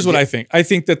know? See, here's what I think. I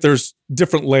think that there's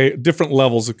different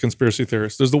levels of conspiracy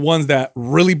theorists. There's the ones that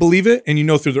really believe it and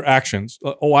through their actions.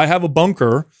 Oh, I have a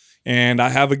bunker and I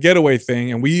have a getaway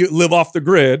thing and we live off the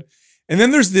grid. And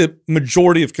then there's the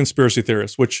majority of conspiracy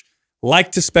theorists, which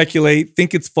like to speculate,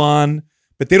 think it's fun,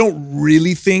 but they don't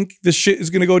really think this shit is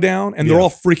going to go down. And they're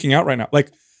all freaking out right now.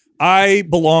 Like I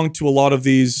belong to a lot of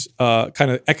these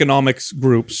kind of economics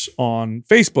groups on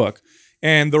Facebook,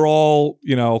 and they're all,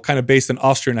 kind of based in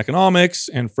Austrian economics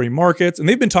and free markets. And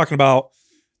they've been talking about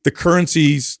the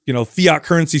currencies, fiat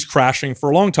currencies crashing for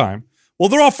a long time. Well,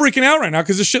 they're all freaking out right now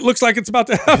because this shit looks like it's about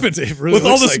to happen with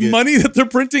all this money that they're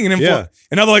printing and and now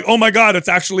they're like, oh my God, it's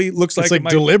actually looks like it's like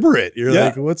deliberate. You're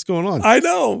like, what's going on? I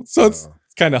know. So it's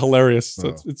kind of hilarious.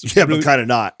 So it's really, but kind of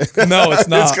not. No, it's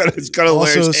not. it's kind of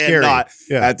hilarious and scary. Not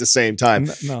at the same time.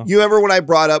 No. You remember when I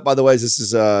brought up? By the way, this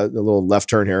is a little left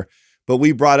turn here, but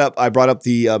I brought up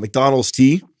the McDonald's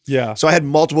tea. Yeah. So I had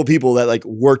multiple people that like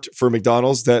worked for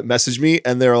McDonald's that messaged me,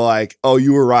 and they're like, "Oh,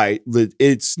 you were right.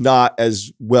 It's not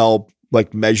as well."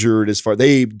 Like measured as far,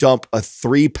 they dump a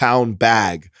 3-pound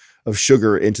bag of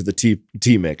sugar into the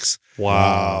tea mix.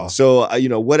 Wow. So,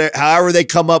 however they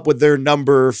come up with their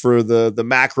number for the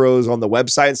macros on the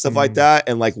website and stuff like that.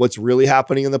 And like what's really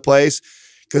happening in the place.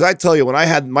 Cause I tell you, when I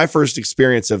had my first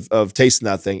experience of tasting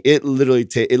that thing, it literally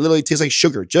tastes like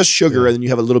sugar, just sugar. And then you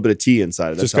have a little bit of tea inside.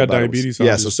 That's just got diabetes.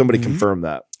 Yeah. So somebody confirmed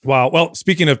that. Wow. Well,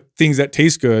 speaking of things that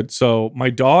taste good. So my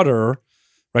daughter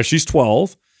right? She's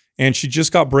 12 and she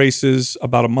just got braces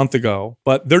about a month ago,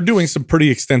 but they're doing some pretty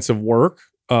extensive work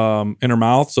in her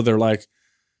mouth. So they're like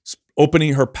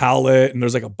opening her palate, and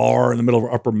there's like a bar in the middle of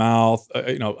her upper mouth,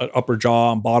 upper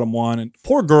jaw and bottom one. And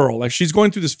poor girl, like she's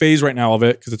going through this phase right now of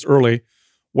it because it's early,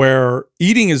 where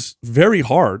eating is very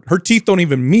hard. Her teeth don't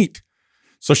even meet.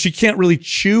 So she can't really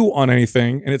chew on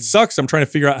anything. And it sucks. I'm trying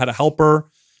to figure out how to help her.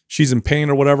 She's in pain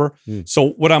or whatever. So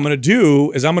what I'm going to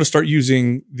do is I'm going to start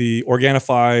using the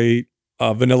Organifi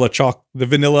vanilla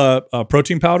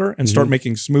protein powder and start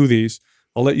making smoothies.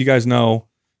 I'll let you guys know.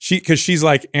 Because she's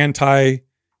like anti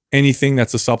anything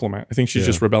that's a supplement. I think she's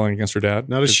just rebelling against her dad.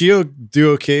 Now, does she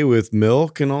do okay with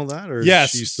milk and all that? Or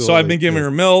yes. So I've been giving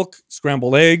her milk,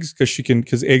 scrambled eggs,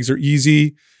 because eggs are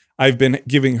easy. I've been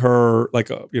giving her like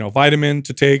a vitamin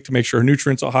to take to make sure her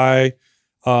nutrients are high.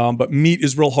 But meat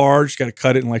is real hard. She's got to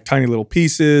cut it in like tiny little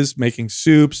pieces, making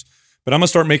soups. But I'm gonna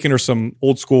start making her some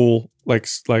old school like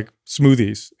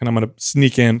smoothies, and I'm gonna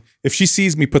sneak in. If she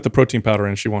sees me put the protein powder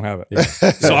in, she won't have it.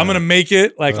 So I'm gonna make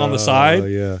it like on the side,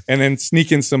 and then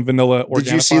sneak in some vanilla Organifi.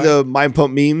 Did you see the Mind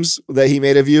Pump memes that he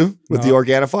made of you with the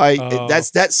Organifi? That's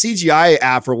that CGI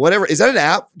app or whatever. Is that an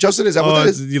app, Justin? Is that what that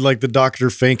is? You like the Dr.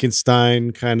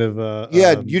 Frankenstein kind of?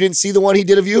 You didn't see the one he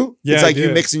did of you? Yeah, it's like you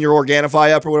mixing your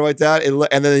Organifi up or whatever like that,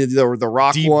 and then the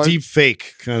rock one, deep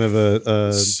fake kind of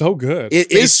a. So good.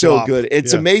 It is so good.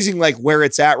 It's amazing, like where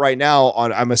it's at right now.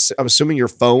 On I'm assuming your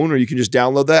phone, or you can just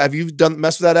download that. Have you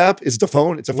messed with that app? It's the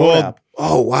phone. It's a phone app.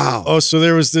 Oh wow. Oh, so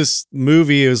there was this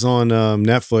movie. It was on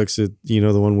Netflix.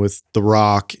 The one with The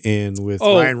Rock and with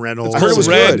Ryan Reynolds. I heard it was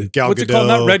Red. Gal What's it called?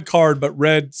 Not Red Card, but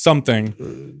Red something.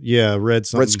 Red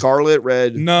something. Red Scarlet.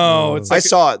 Red. No, it's. Like I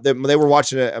saw it. They were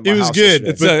watching it. At my it was house good.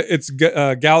 It's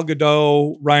Gal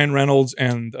Gadot, Ryan Reynolds,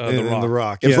 and The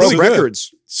Rock. It broke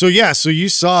records. So you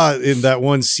saw in that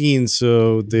one scene,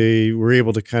 so they were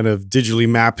able to kind of digitally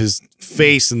map his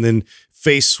face and then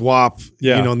face swap,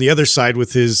 on the other side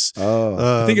with his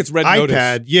I think it's Red iPad.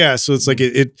 Notice. Yeah, so it's like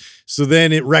so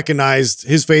then it recognized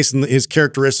his face and his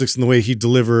characteristics and the way he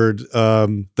delivered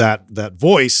that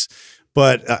voice.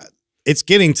 But it's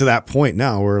getting to that point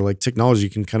now where like technology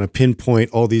can kind of pinpoint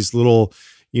all these little,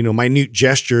 minute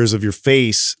gestures of your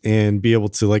face and be able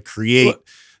to like create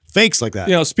fakes like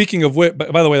that. Speaking of which,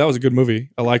 by the way, that was a good movie.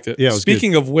 I liked it. Yeah, it was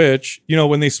Speaking of which,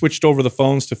 when they switched over the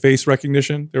phones to face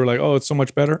recognition, they were like, oh, it's so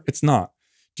much better. It's not.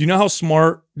 Do you know how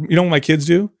smart, what my kids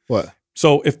do? What?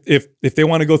 So if they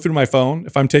want to go through my phone,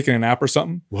 if I'm taking a nap or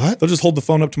something, they'll just hold the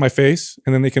phone up to my face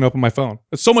and then they can open my phone.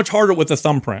 It's so much harder with a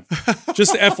thumbprint.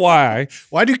 Just FYI.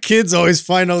 Why do kids always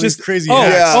find all these crazy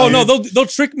hacks? Oh no, they'll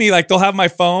trick me. Like they'll have my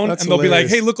phone and they'll be like,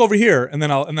 hey, look over here. And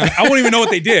then I won't even know what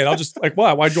they did. I'll just like,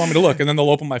 why? Why'd you want me to look? And then they'll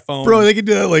open my phone. Bro, they can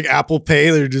do that like Apple Pay.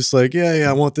 They're just like, yeah,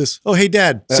 I want this. Oh, hey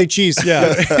dad, say cheese.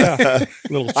 Yeah.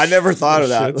 I never thought of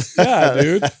that. Yeah,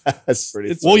 dude. That's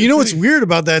pretty. Well, what's weird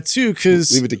about that too?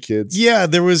 Because leave it to kids. Yeah,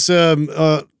 there was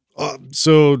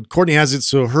so Courtney has it.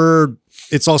 So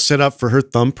it's all set up for her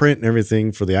thumbprint and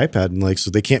everything for the iPad, and so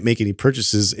they can't make any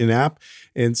purchases in app.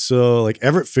 And so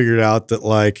Everett figured out that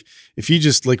if he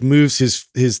just moves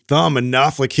his thumb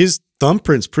enough, his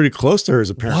thumbprint's pretty close to hers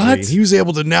apparently. What? And he was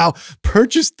able to now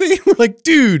purchase things. We're like,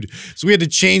 dude. So we had to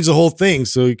change the whole thing,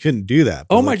 so he couldn't do that.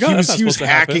 But oh my God, he was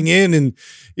hacking in, and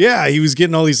he was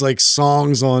getting all these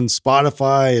songs on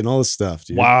Spotify and all this stuff,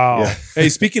 dude. Wow. Yeah. Hey,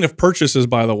 speaking of purchases,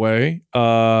 by the way,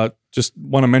 just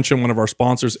want to mention one of our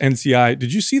sponsors, NCI.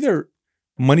 Did you see their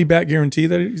money back guarantee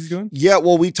that he's doing? Yeah,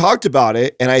 well, we talked about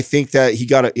it, and I think that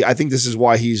I think this is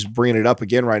why he's bringing it up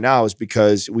again right now, is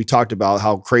because we talked about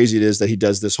how crazy it is that he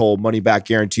does this whole money back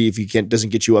guarantee if he doesn't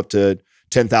get you up to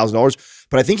 $10,000.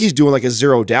 But I think he's doing a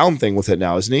zero down thing with it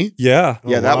now, isn't he? Yeah.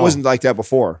 Yeah, that wasn't like that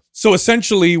before. So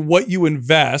essentially what you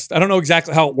invest, I don't know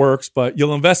exactly how it works, but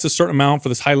you'll invest a certain amount for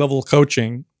this high level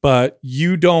coaching, but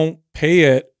you don't pay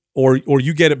it or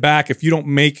you get it back if you don't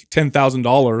make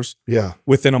 $10,000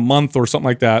 within a month or something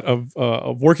like that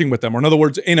of working with them. Or in other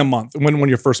words, in a month, when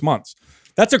your first months.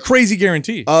 That's a crazy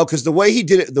guarantee. Oh, because the way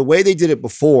they did it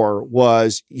before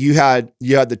was you had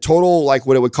the total,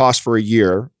 what it would cost for a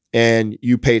year, and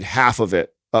you paid half of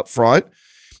it up front.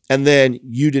 And then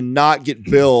you did not get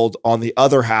billed on the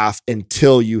other half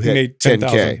until you hit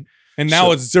 10K. And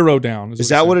now it's zero down. Is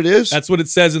that what it is? That's what it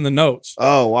says in the notes.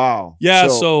 Oh, wow. Yeah,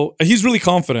 so he's really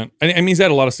confident. I mean, he's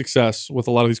had a lot of success with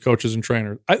a lot of these coaches and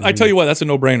trainers. I tell you what, that's a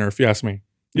no-brainer if you ask me.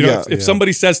 If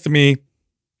somebody says to me,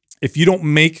 if you don't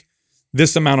make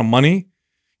this amount of money,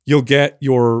 you'll get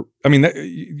your, I mean,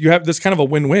 you have this kind of a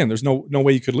win-win. There's no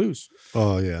way you could lose.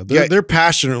 Oh yeah. They're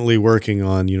passionately working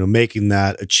on, making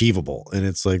that achievable. And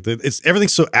it's like,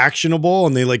 everything's so actionable,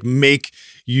 and they like make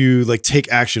you like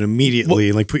take action immediately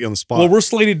and like put you on the spot. Well, we're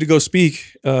slated to go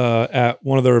speak at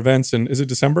one of their events, and is it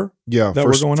December? Yeah. That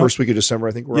we're going first week of December,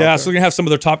 I think we're so we're gonna have some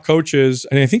of their top coaches,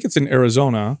 and I think it's in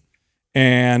Arizona.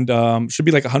 And should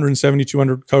be like 170,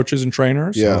 200 coaches and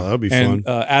trainers. Yeah, that'll be fun. And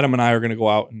Adam and I are going to go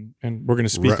out and we're going to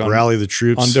speak on rally the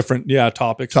troops on different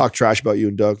topics. Talk trash about you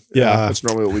and Doug. Yeah, that's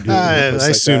normally what we do. I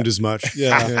assumed as much.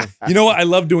 Yeah. You know what? I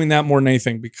love doing that more than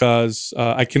anything because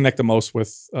I connect the most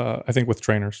with I think with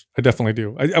trainers. I definitely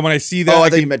do. When I see that, I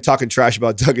thought you meant talking trash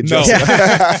about Doug and No.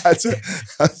 Justin.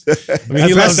 I mean,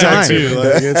 he loves that too.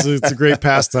 Like, it's a great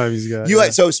pastime he's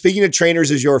got. So speaking of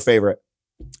trainers, is your favorite?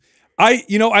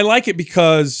 I like it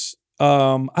because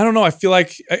I don't know. I feel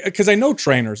like because I know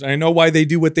trainers and I know why they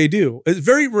do what they do. It's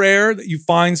very rare that you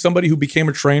find somebody who became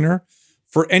a trainer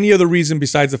for any other reason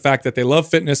besides the fact that they love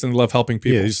fitness and love helping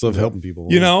people. Yeah, they just love helping people.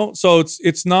 So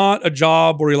it's not a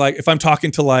job where you're like, if I'm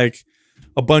talking to like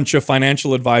a bunch of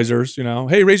financial advisors,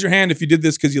 hey, raise your hand if you did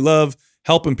this because you love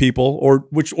helping people, or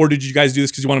did you guys do this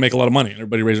because you want to make a lot of money? And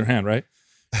everybody raise their hand, right?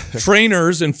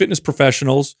 Trainers and fitness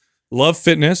professionals love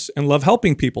fitness and love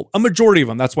helping people. A majority of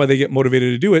them. That's why they get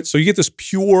motivated to do it. So you get this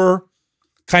pure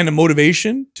kind of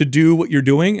motivation to do what you're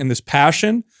doing and this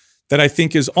passion that I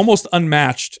think is almost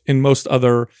unmatched in most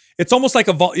other. It's almost like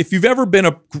if you've ever been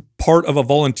a part of a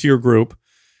volunteer group,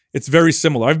 it's very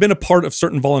similar. I've been a part of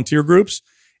certain volunteer groups,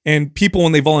 and people,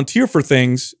 when they volunteer for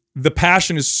things, the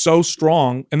passion is so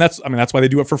strong. And that's why they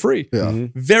do it for free. Yeah.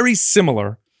 Very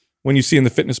similar when you see in the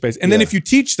fitness space. And then if you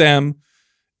teach them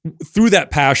through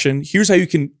that passion, here's how you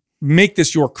can make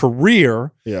this your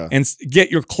career and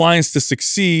get your clients to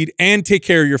succeed and take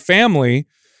care of your family.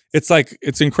 It's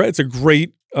incredible. It's a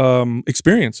great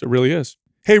experience. It really is.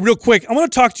 Hey, real quick, I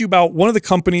want to talk to you about one of the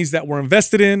companies that we're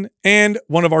invested in and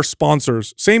one of our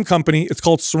sponsors. Same company. It's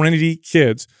called Serenity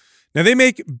Kids. Now, they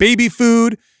make baby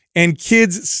food and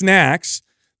kids snacks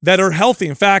that are healthy.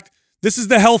 In fact, this is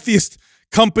the healthiest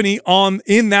company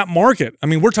in that market. I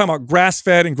mean, we're talking about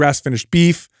grass-fed and grass-finished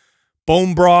beef,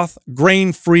 bone broth,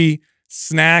 grain-free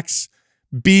snacks,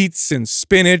 beets and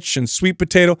spinach and sweet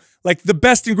potato, like the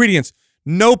best ingredients,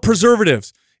 no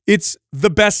preservatives. It's the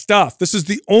best stuff. This is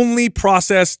the only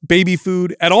processed baby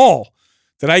food at all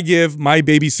that I give my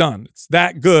baby son. It's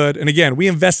that good. And again, we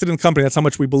invested in the company. That's how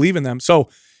much we believe in them. So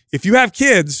if you have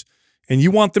kids and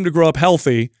you want them to grow up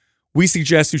healthy, we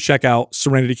suggest you check out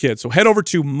Serenity Kids. So head over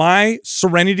to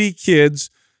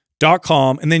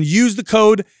myserenitykids.com and then use the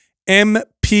code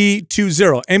MP20,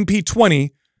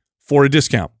 MP20 for a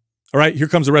discount. All right, here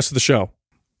comes the rest of the show.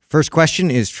 First question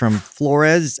is from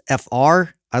Flores FR.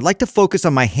 I'd like to focus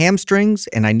on my hamstrings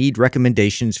and I need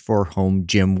recommendations for home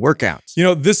gym workouts.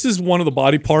 This is one of the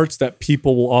body parts that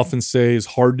people will often say is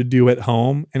hard to do at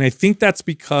home. And I think that's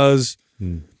because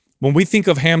when we think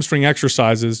of hamstring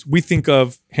exercises, we think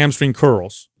of hamstring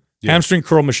curls, hamstring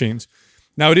curl machines.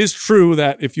 Now, it is true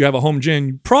that if you have a home gym,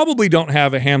 you probably don't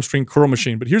have a hamstring curl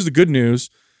machine. But here's the good news.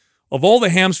 Of all the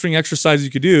hamstring exercises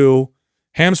you could do,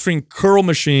 hamstring curl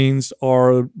machines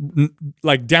are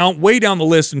like way down the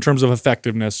list in terms of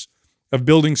effectiveness of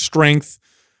building strength,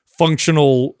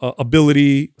 functional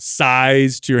ability,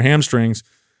 size to your hamstrings.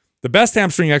 The best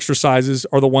hamstring exercises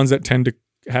are the ones that tend to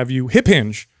have you hip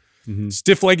hinge.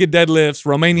 Stiff-legged deadlifts,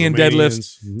 Romanian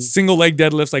deadlifts, single leg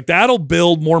deadlifts, like that'll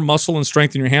build more muscle and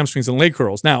strength in your hamstrings than leg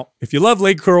curls. Now, if you love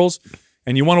leg curls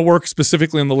and you want to work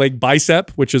specifically on the leg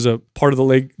bicep, which is a part of the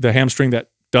leg, the hamstring that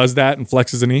does that and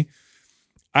flexes the knee,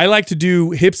 I like to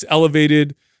do hips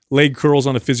elevated leg curls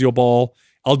on a physio ball.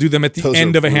 I'll do them at the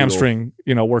end of a hamstring,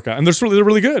 workout, and they're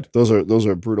really good. Those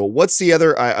are brutal. What's the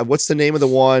other? What's the name of the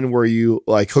one where you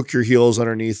like hook your heels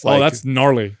underneath? Like, that's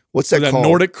gnarly. What's that called?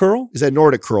 Nordic curl? Is that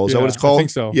Nordic curl? Is that what it's called? I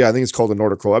think so. Yeah, I think it's called a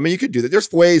Nordic curl. I mean, you could do that.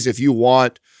 There's ways if you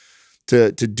want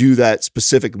to do that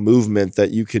specific movement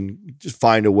that you can just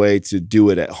find a way to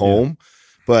do it at home.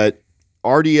 But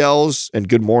RDLs and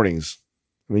good mornings.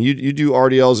 I mean, you do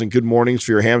RDLs and good mornings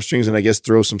for your hamstrings, and I guess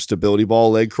throw some stability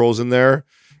ball leg curls in there.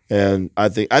 And I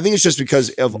think it's just because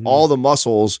of all the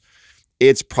muscles,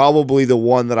 it's probably the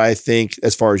one that I think,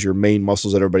 as far as your main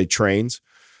muscles that everybody trains,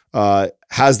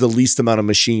 has the least amount of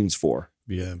machines for.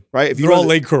 Yeah. Right? If They're all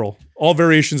leg curl, all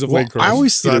variations of leg curls. I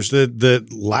always thought that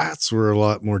lats were a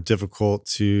lot more difficult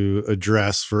to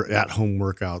address for at-home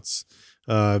workouts.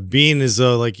 Being as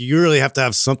though like you really have to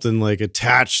have something like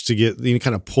attached to get any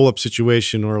kind of pull-up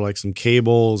situation or like some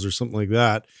cables or something like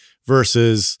that.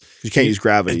 Versus you can't use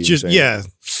gravity.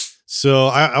 So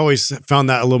I always found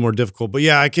that a little more difficult. But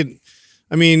yeah,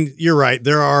 I mean, you're right.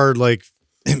 There are like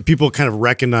people kind of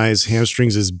recognize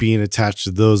hamstrings as being attached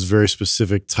to those very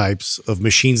specific types of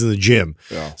machines in the gym.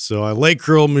 Yeah. So a leg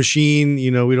curl machine,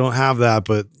 you know, we don't have that,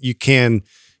 but you can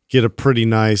get a pretty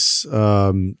nice,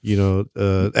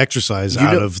 exercise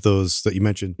out of those that you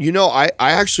mentioned. You know, I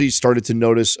actually started to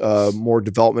notice more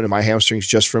development in my hamstrings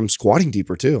just from squatting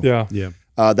deeper too. Yeah. Yeah.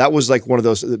 That was like one of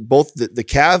those, both the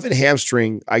calf and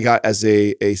hamstring I got as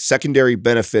a secondary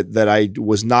benefit that I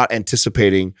was not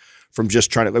anticipating from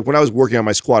just trying to, like when I was working on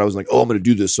my squat, I was like, oh, I'm going to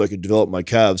do this so I could develop my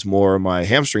calves more and my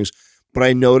hamstrings. But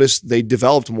I noticed they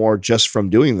developed more just from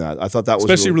doing that. I thought that was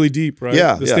especially really deep, right?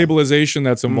 Yeah. The stabilization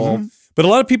that's involved. Mm-hmm. But a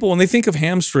lot of people, when they think of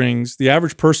hamstrings, the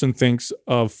average person thinks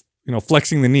of,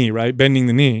 flexing the knee, right? Bending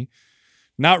the knee,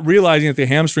 not realizing that the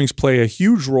hamstrings play a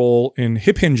huge role in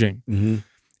hip hinging. Mm-hmm.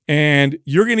 And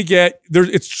you're going to get there.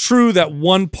 It's true that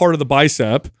one part of the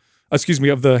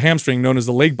of the hamstring, known as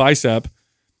the leg bicep,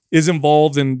 is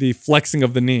involved in the flexing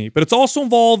of the knee, but it's also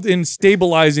involved in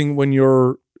stabilizing when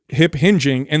you're hip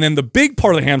hinging. And then the big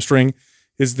part of the hamstring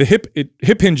is the hip. It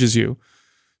hip hinges you.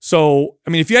 So, I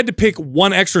mean, if you had to pick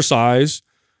one exercise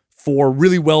for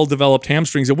really well-developed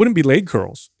hamstrings, it wouldn't be leg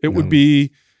curls. It would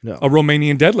be a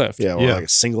Romanian deadlift. Yeah, or like a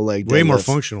single leg deadlift. Way more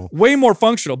functional. Way more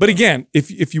functional. But again,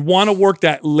 if you want to work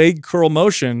that leg curl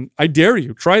motion, I dare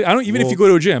you. Try it. If you go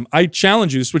to a gym, I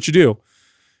challenge you. This is what you do.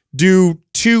 Do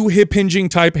 2 hip hinging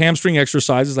type hamstring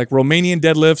exercises like Romanian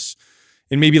deadlifts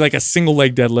and maybe like a single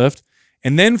leg deadlift,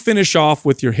 and then finish off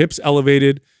with your hips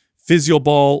elevated, physio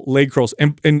ball, leg curls.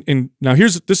 And now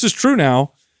this is true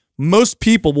now. Most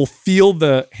people will feel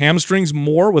the hamstrings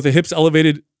more with a hips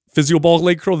elevated physio ball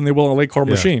leg curl than they will on a leg curl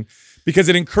machine, because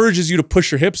it encourages you to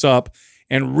push your hips up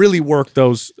and really work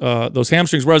those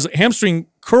hamstrings. Whereas hamstring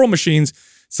curl machines,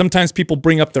 sometimes people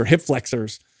bring up their hip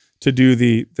flexors to do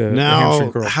the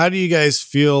hamstring curl. How do you guys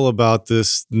feel about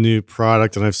this new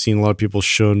product? And I've seen a lot of people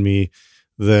shown me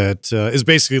that is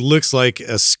basically looks like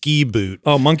a ski boot.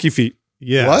 Oh, monkey feet.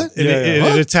 Yeah. What? And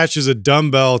it attaches a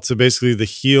dumbbell to basically the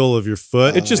heel of your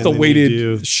foot. It's just a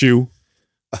weighted shoe.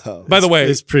 By the way,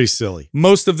 it's pretty silly.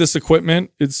 Most of this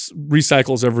equipment, it's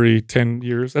recycles every 10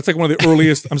 years. That's like one of the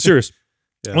earliest, I'm serious.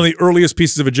 Yeah. One of the earliest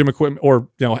pieces of a gym equipment or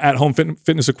at-home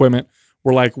fitness equipment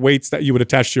were like weights that you would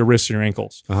attach to your wrists and your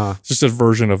ankles. It's just a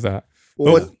version of that.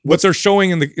 What they're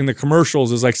showing in the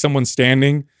commercials is like someone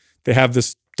standing. They have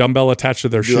this dumbbell attached to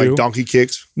their shoe. Like donkey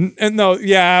kicks?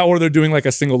 Or they're doing like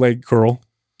a single leg curl,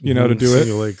 to do it.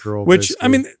 Single leg curl. Which, basically. I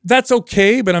mean, that's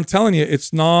okay, but I'm telling you,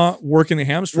 it's not working the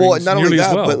hamstrings. Well, not only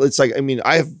that, well. but it's like, I mean,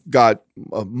 I've got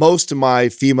most of my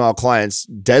female clients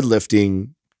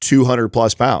deadlifting 200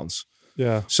 plus pounds.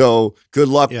 Yeah. So good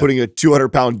luck putting a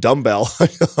 200-pound dumbbell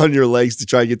on your legs to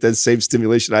try and get that same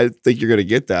stimulation. I think you're going to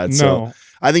get that. No. So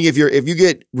I think if you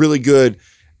get really good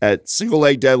at single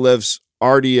leg deadlifts,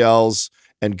 RDLs,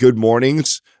 and good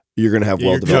mornings, you're going to have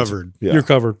well developed. Covered. Yeah. You're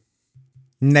covered.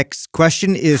 Next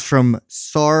question is from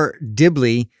Sar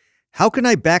Dibley. How can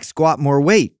I back squat more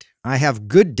weight? I have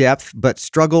good depth, but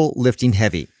struggle lifting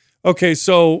heavy. Okay,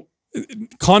 so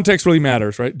context really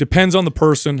matters, right? Depends on the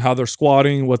person, how they're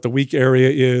squatting, what the weak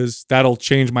area is. That'll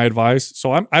change my advice.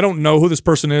 So I don't know who this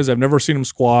person is. I've never seen him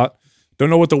squat. Don't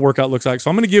know what the workout looks like.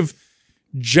 So I'm going to give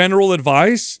general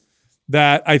advice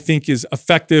that I think is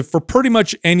effective for pretty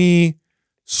much any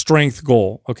strength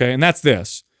goal, okay? And that's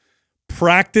this.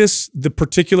 Practice the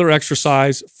particular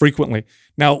exercise frequently.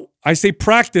 Now, I say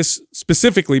practice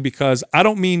specifically because I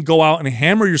don't mean go out and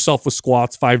hammer yourself with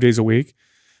squats 5 days a week.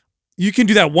 You can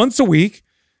do that once a week,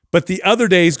 but the other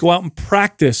days go out and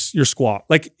practice your squat.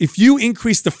 Like if you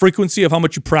increase the frequency of how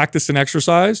much you practice an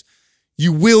exercise,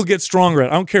 you will get stronger at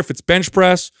it. I don't care if it's bench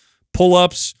press,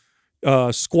 pull-ups,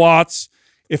 squats.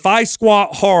 If I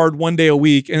squat hard 1 day a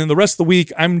week and then the rest of the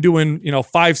week I'm doing,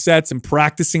 5 sets and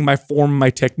practicing my form, my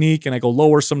technique, and I go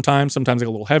lower sometimes I go a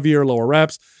little heavier, lower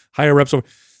reps, higher reps.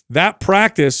 That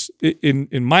practice,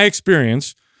 in my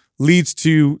experience, leads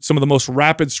to some of the most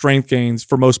rapid strength gains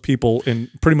for most people in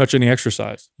pretty much any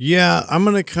exercise. Yeah, I'm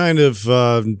going to kind of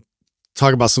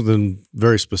talk about something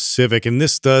very specific, and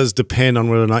this does depend on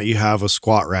whether or not you have a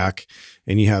squat rack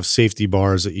and you have safety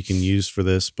bars that you can use for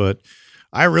this, but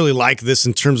I really like this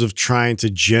in terms of trying to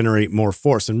generate more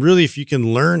force. And really, if you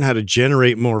can learn how to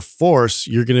generate more force,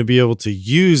 you're going to be able to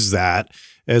use that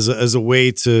as a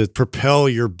way to propel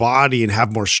your body and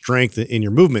have more strength in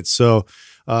your movements. So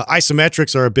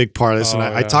isometrics are a big part of this, and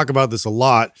I talk about this a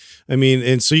lot. I mean,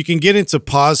 and so you can get into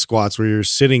pause squats where you're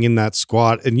sitting in that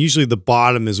squat, and usually the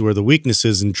bottom is where the weakness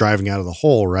is in driving out of the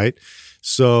hole, right?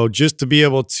 So just to be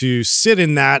able to sit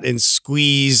in that and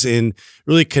squeeze and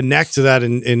really connect to that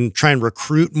and try and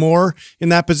recruit more in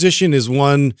that position is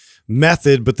one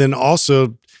method, but then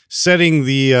also setting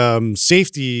the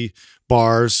safety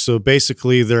bars. So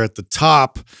basically they're at the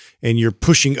top and you're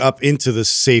pushing up into the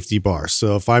safety bar.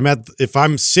 So if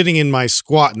I'm sitting in my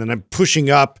squat and then I'm pushing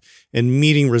up and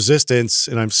meeting resistance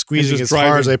and I'm squeezing as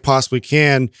hard as I possibly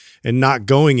can and not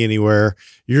going anywhere,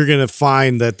 you're going to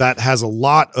find that that has a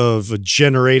lot of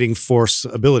generating force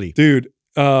ability. Dude,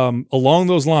 along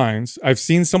those lines, I've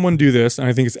seen someone do this and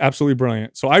I think it's absolutely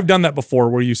brilliant. So I've done that before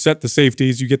where you set the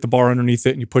safeties, you get the bar underneath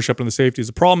it and you push up in the safeties.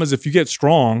 The problem is if you get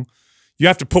strong, you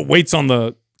have to put weights on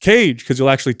the cage because you'll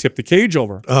actually tip the cage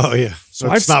over. Oh yeah.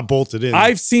 So it's not bolted in.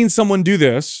 I've seen someone do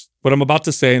this, what I'm about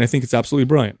to say, and I think it's absolutely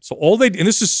brilliant. So and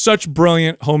this is such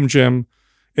brilliant home gym,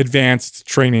 advanced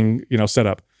training,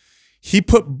 setup. He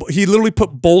literally put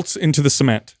bolts into the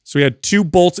cement. So he had 2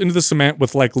 bolts into the cement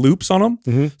with like loops on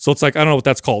them. So it's like, I don't know what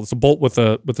that's called. It's a bolt with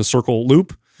a circle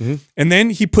loop. And then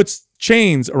he puts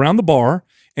chains around the bar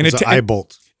and it's an eye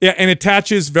bolt. Yeah, and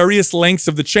attaches various lengths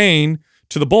of the chain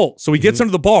to the bolt. So he gets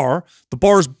under the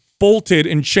bar's bolted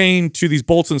and chained to these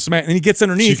bolts in the cement, and then he gets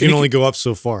underneath. So you can only go up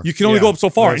so far. You can only go up so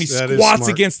far, and he squats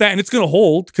against that, and it's going to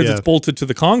hold because it's bolted to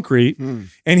the concrete.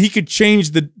 And he could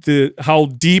change the how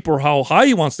deep or how high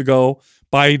he wants to go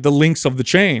by the links of the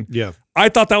chain. Yeah, I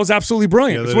thought that was absolutely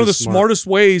brilliant. It's one of the smartest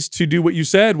ways to do what you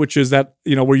said, which is that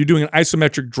where you're doing an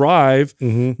isometric drive,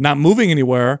 not moving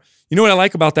anywhere. You know what I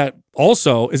like about that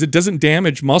also is it doesn't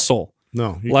damage muscle.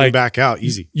 No, you can back out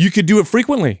easy. You could do it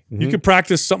frequently. You could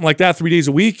practice something like that 3 days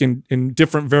a week in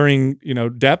different varying,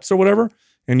 depths or whatever,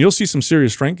 and you'll see some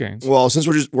serious strength gains. Well, since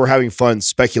we're having fun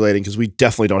speculating because we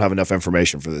definitely don't have enough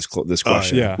information for this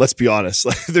question. Yeah. Let's be honest.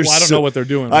 Like, I don't know what they're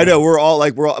doing. I know we're all,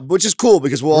 which is cool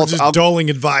because we're all just doling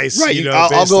advice. Right.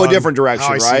 I'll go a different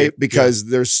direction, right? Because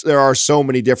there are so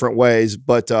many different ways.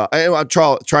 But I'll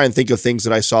try and think of things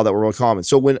that I saw that were real common.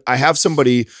 So when I have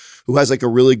somebody who has like a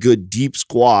really good deep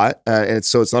squat, and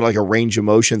so it's not like a range of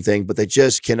motion thing, but they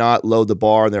just cannot load the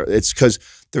bar. And it's because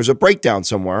there's a breakdown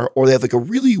somewhere, or they have like a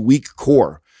really weak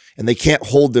core and they can't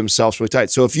hold themselves really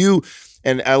tight. So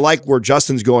and I like where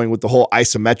Justin's going with the whole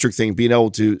isometric thing, being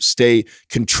able to stay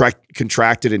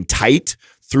contracted and tight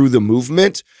through the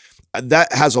movement.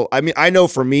 That has I know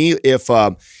for me, if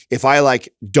I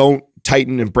like don't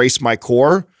tighten and brace my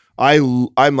core,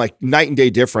 I'm like night and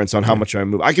day difference on how much I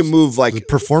move. I can move like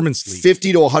performance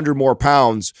 50 to 100 more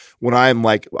pounds when I'm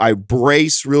like, I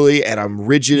brace really and I'm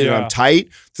rigid and I'm tight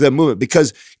to that movement,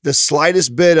 because the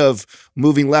slightest bit of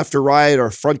moving left or right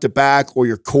or front to back or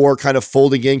your core kind of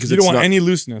folding in, because you don't want any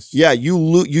looseness. Yeah, you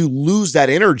lose that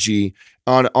energy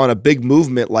on a big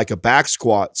movement like a back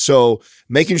squat. So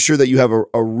making sure that you have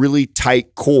a really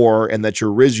tight core and that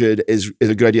you're rigid is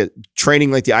a good idea.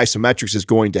 Training like the isometrics is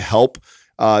going to help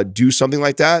do something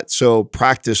like that. So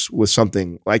practice with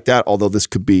something like that, although this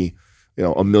could be,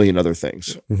 a million other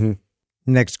things.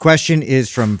 Next question is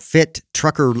from Fit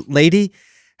Trucker Lady.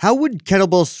 How would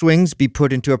kettlebell swings be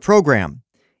put into a program?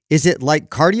 Is it like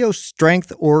cardio,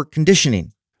 strength, or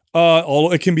conditioning?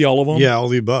 It can be all of them. Yeah, all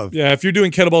the above. Yeah, if you're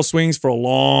doing kettlebell swings for a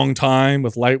long time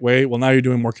with lightweight, well, now you're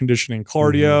doing more conditioning,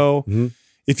 cardio.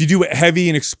 If you do it heavy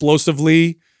and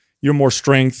explosively, you're more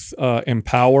strength and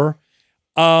power.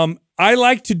 I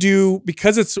like to do,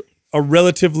 because it's a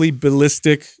relatively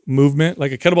ballistic movement,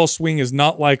 like a kettlebell swing is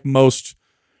not like most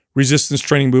resistance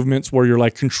training movements where you're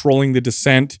like controlling the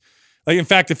descent. Like, in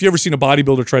fact, if you ever seen a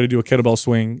bodybuilder try to do a kettlebell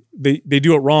swing, they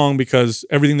do it wrong because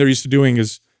everything they're used to doing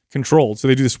is controlled. So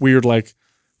they do this weird like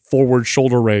forward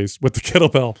shoulder raise with the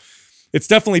kettlebell. It's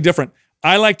definitely different.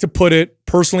 I like to put it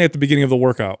personally at the beginning of the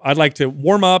workout. I'd like to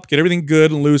warm up, get everything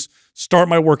good and loose, start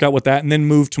my workout with that, and then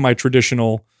move to my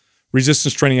traditional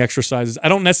resistance training exercises. I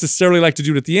don't necessarily like to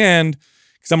do it at the end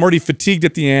because I'm already fatigued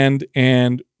at the end.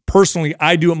 And personally,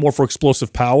 I do it more for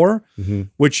explosive power,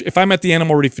 which if I'm at the end, I'm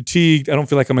already fatigued. I don't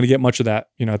feel like I'm going to get much of that,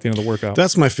 at the end of the workout.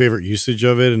 That's my favorite usage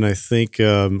of it. And I think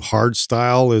hard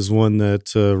style is one that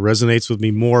resonates with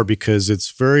me more because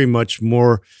it's very much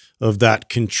more of that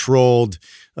controlled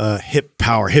hip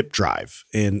power, hip drive.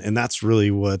 And that's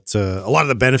really what a lot of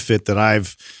the benefit that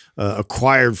I've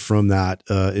acquired from that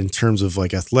in terms of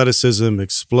like athleticism,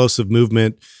 explosive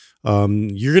movement.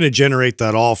 You're going to generate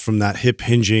that all from that hip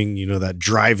hinging, that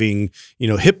driving,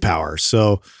 hip power.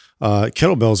 So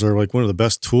kettlebells are like one of the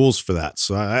best tools for that.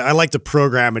 So I like to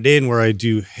program it in where I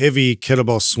do heavy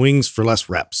kettlebell swings for less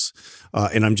reps.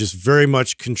 And I'm just very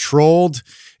much controlled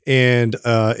And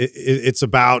it's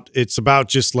about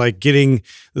just like getting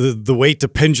the weight to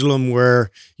pendulum where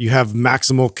you have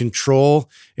maximal control,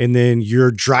 and then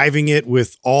you're driving it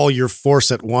with all your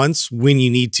force at once when you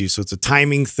need to. So it's a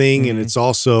timing thing, and it's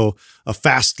also a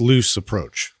fast, loose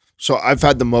approach. So I've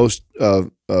had the most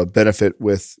benefit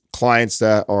with clients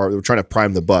that they're trying to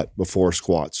prime the butt before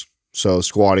squats. So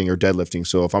squatting or deadlifting.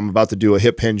 So if I'm about to do a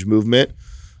hip hinge movement,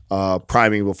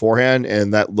 priming beforehand,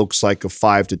 and that looks like a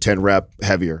 5 to 10 rep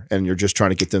heavier, and you're just trying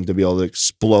to get them to be able to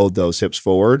explode those hips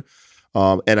forward.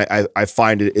 And I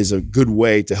find it is a good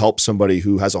way to help somebody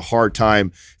who has a hard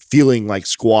time feeling like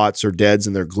squats or deads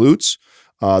in their glutes.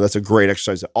 That's a great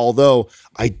exercise. Although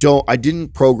I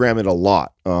didn't program it a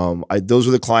lot. Those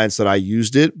are the clients that I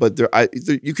used it, but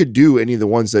you could do any of the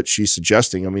ones that she's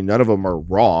suggesting. I mean, none of them are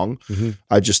wrong.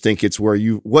 I just think it's where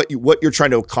what you're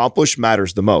trying to accomplish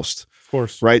matters the most. Of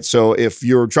course. Right. So if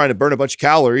you're trying to burn a bunch of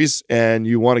calories and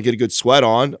you want to get a good sweat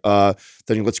on,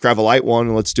 then let's grab a light one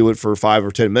and let's do it for 5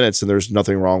 or 10 minutes. And there's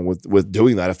nothing wrong with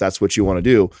doing that if that's what you want to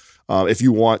do. If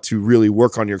you want to really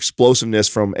work on your explosiveness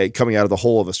from coming out of the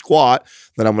hole of a squat,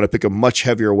 then I'm going to pick a much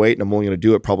heavier weight, and I'm only going to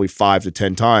do it probably 5 to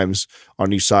 10 times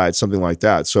on each side, something like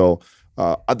that. So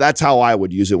that's how I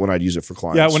would use it when I'd use it for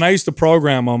clients. Yeah, when I used to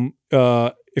program them,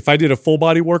 if I did a full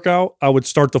body workout, I would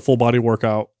start the full body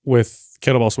workout with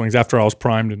kettlebell swings after I was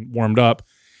primed and warmed up.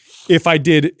 If I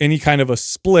did any kind of a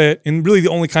split, and really the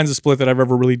only kinds of split that I've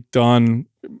ever really done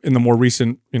in the more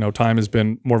recent time has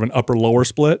been more of an upper lower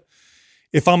split.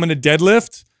 If I'm in a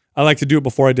deadlift, I like to do it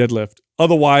before I deadlift.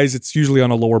 Otherwise, it's usually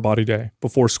on a lower body day,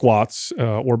 before squats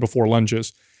or before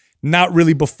lunges. Not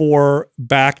really before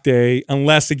back day,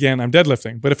 unless, again, I'm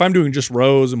deadlifting. But if I'm doing just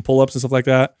rows and pull-ups and stuff like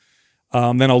that,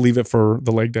 then I'll leave it for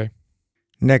the leg day.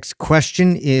 Next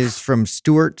question is from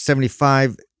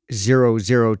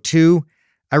Stuart75002.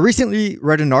 I recently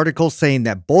read an article saying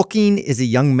that bulking is a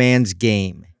young man's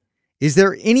game. Is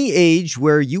there any age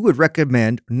where you would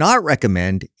not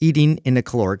recommend eating in a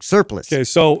caloric surplus? Okay,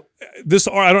 so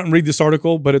I don't read this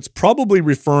article, but it's probably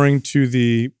referring to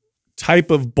the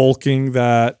type of bulking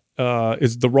that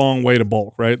is the wrong way to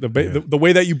bulk, right? The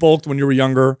way that you bulked when you were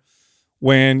younger,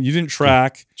 when you didn't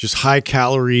track. Just high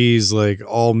calories, like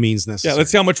all means necessary. Yeah,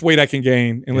 let's see how much weight I can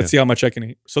gain, and let's see how much I can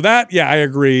eat. So that, I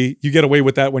agree. You get away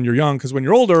with that when you're young, because when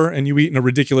you're older and you eat in a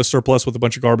ridiculous surplus with a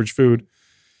bunch of garbage food,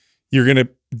 you're going to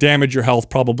damage your health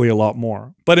probably a lot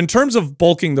more. But in terms of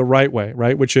bulking the right way,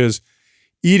 right, which is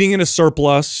eating in a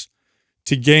surplus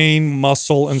to gain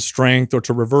muscle and strength, or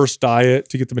to reverse diet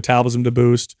to get the metabolism to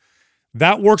boost,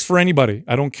 that works for anybody.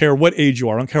 I don't care what age you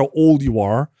are. I don't care how old you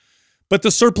are. But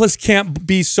the surplus can't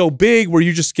be so big where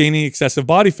you're just gaining excessive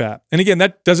body fat. And again,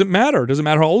 that doesn't matter. It doesn't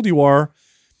matter how old you are.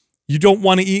 You don't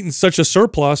want to eat in such a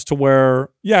surplus to where,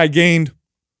 I gained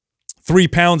 3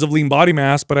 pounds of lean body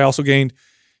mass, but I also gained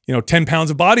 10 pounds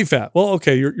of body fat. Well,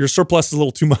 okay, your surplus is a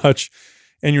little too much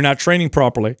and you're not training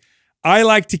properly. I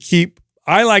like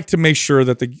to make sure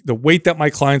that the weight that my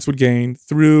clients would gain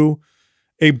through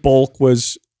a bulk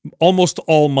was almost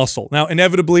all muscle. Now,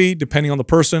 inevitably, depending on the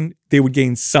person, they would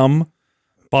gain some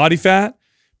body fat,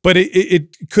 but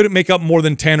it couldn't make up more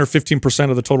than 10 or 15%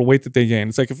 of the total weight that they gain.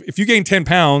 It's like if you gain 10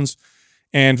 pounds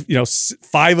and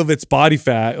 5 of it's body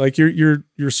fat, like your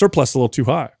surplus is a little too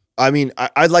high. I mean,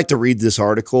 I'd like to read this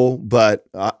article, but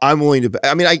I'm willing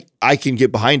to, I can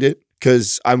get behind it,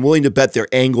 because I'm willing to bet their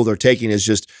angle they're taking is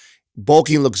just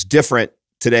bulking looks different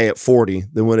today at 40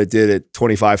 than when it did at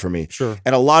 25 for me. Sure.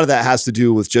 And a lot of that has to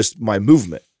do with just my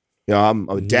movement. I'm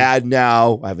a dad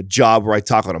now. I have a job where I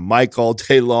talk on a mic all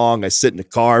day long. I sit in a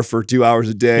car for 2 hours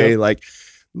a day. Yep.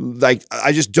 Like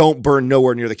I just don't burn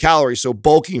nowhere near the calories. So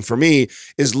bulking for me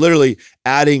is literally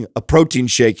adding a protein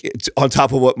shake on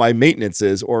top of what my maintenance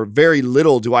is, or very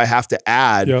little do I have to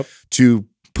add to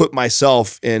put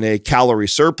myself in a calorie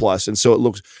surplus. And so it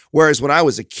looks, whereas when I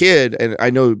was a kid, and I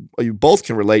know you both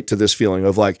can relate to this feeling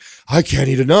of like, I can't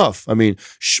eat enough. I mean,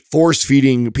 force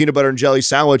feeding peanut butter and jelly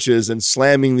sandwiches and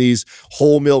slamming these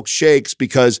whole milk shakes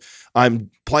because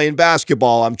I'm playing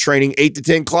basketball. I'm training 8 to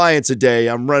 10 clients a day.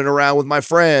 I'm running around with my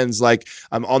friends. Like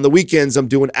I'm on the weekends, I'm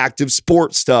doing active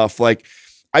sports stuff. Like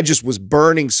I just was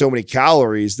burning so many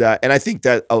calories that, and I think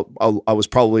that I was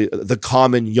probably the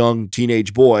common young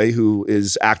teenage boy who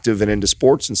is active and into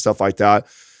sports and stuff like that.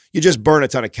 You just burn a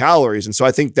ton of calories. And so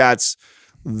I think that's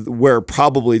where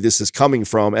probably this is coming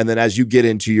from. And then as you get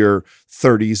into your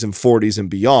 30s and 40s and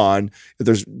beyond,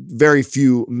 there's very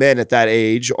few men at that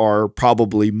age are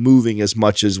probably moving as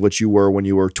much as what you were when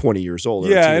you were 20 years old.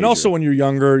 Yeah. And also when you're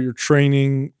younger, your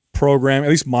training program, at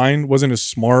least mine, wasn't as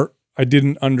smart I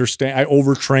didn't understand. I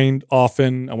overtrained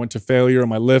often. I went to failure on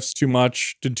my lifts too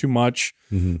much, did too much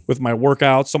with my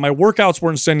workouts. So my workouts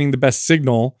weren't sending the best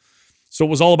signal. So it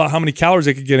was all about how many calories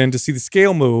I could get in to see the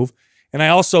scale move. And I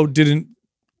also didn't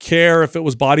care if it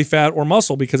was body fat or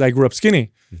muscle because I grew up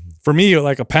skinny. For me,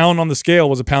 like a pound on the scale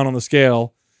was a pound on the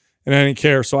scale, and I didn't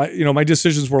care. So my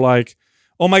decisions were like,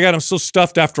 oh my God, I'm so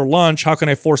stuffed after lunch. How can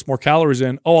I force more calories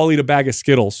in? Oh, I'll eat a bag of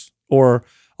Skittles, or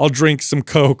I'll drink some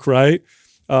Coke, right?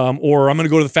 Or I'm going to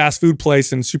go to the fast food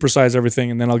place and supersize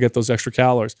everything, and then I'll get those extra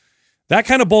calories. That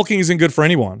kind of bulking isn't good for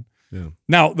anyone. Yeah.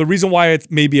 Now, the reason why it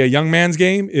may be a young man's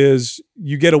game is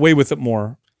you get away with it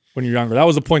more when you're younger. That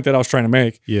was the point that I was trying to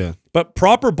make. Yeah. But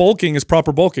proper bulking is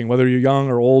proper bulking, whether you're young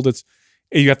or old.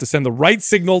 You have to send the right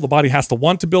signal. The body has to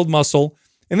want to build muscle.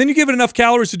 And then you give it enough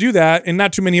calories to do that and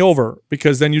not too many over,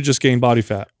 because then you just gain body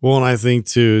fat. Well, and I think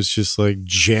too, it's just like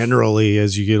generally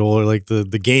as you get older, like the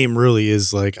game really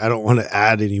is like, I don't want to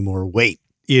add any more weight,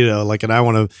 like, and I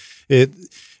want to,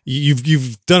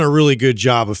 you've done a really good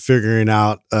job of figuring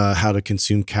out how to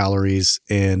consume calories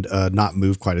and not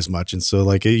move quite as much. And so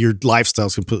like your lifestyle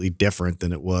is completely different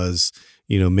than it was,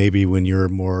 maybe when you're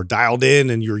more dialed in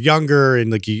and you're younger, and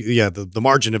like, the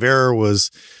margin of error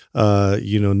was,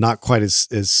 not quite as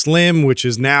slim, which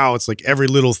is now it's like every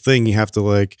little thing you have to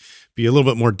like be a little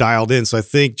bit more dialed in. So I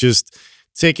think just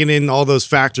taking in all those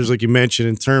factors, like you mentioned,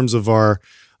 in terms of our,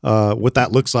 what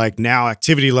that looks like now,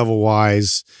 activity level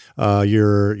wise,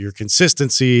 your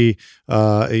consistency,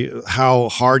 how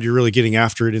hard you're really getting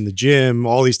after it in the gym,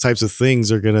 all these types of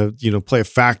things are going to, play a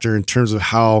factor in terms of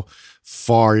how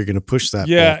far you're going to push that.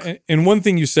 Yeah. And one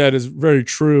thing you said is very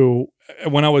true.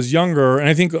 When I was younger, and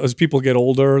I think as people get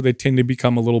older, they tend to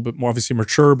become a little bit more obviously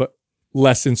mature, but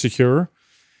less insecure.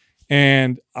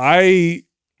 And I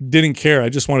didn't care. I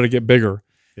just wanted to get bigger.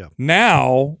 Yeah.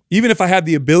 Now, even if I had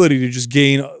the ability to just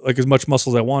gain like as much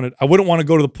muscle as I wanted, I wouldn't want to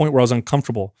go to the point where I was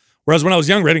uncomfortable. Whereas when I was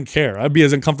younger, I didn't care. I'd be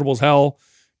as uncomfortable as hell,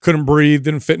 couldn't breathe,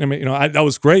 didn't fit in me. That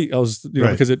was great. I was,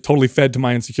 right. Because it totally fed to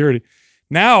my insecurity.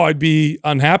 Now I'd be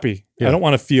unhappy. Yeah. I don't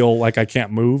want to feel like I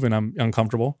can't move and I'm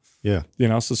uncomfortable. Yeah.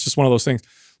 So it's just one of those things.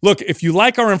 Look, if you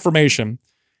like our information,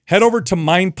 head over to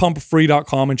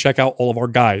mindpumpfree.com and check out all of our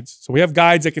guides. So we have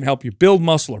guides that can help you build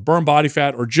muscle or burn body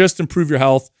fat or just improve your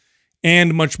health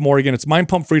and much more. Again, it's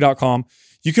mindpumpfree.com.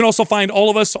 You can also find all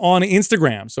of us on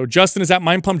Instagram. So Justin is at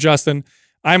mindpumpjustin.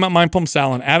 I'm at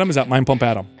mindpumpsal, and Adam is at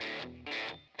mindpumpadam.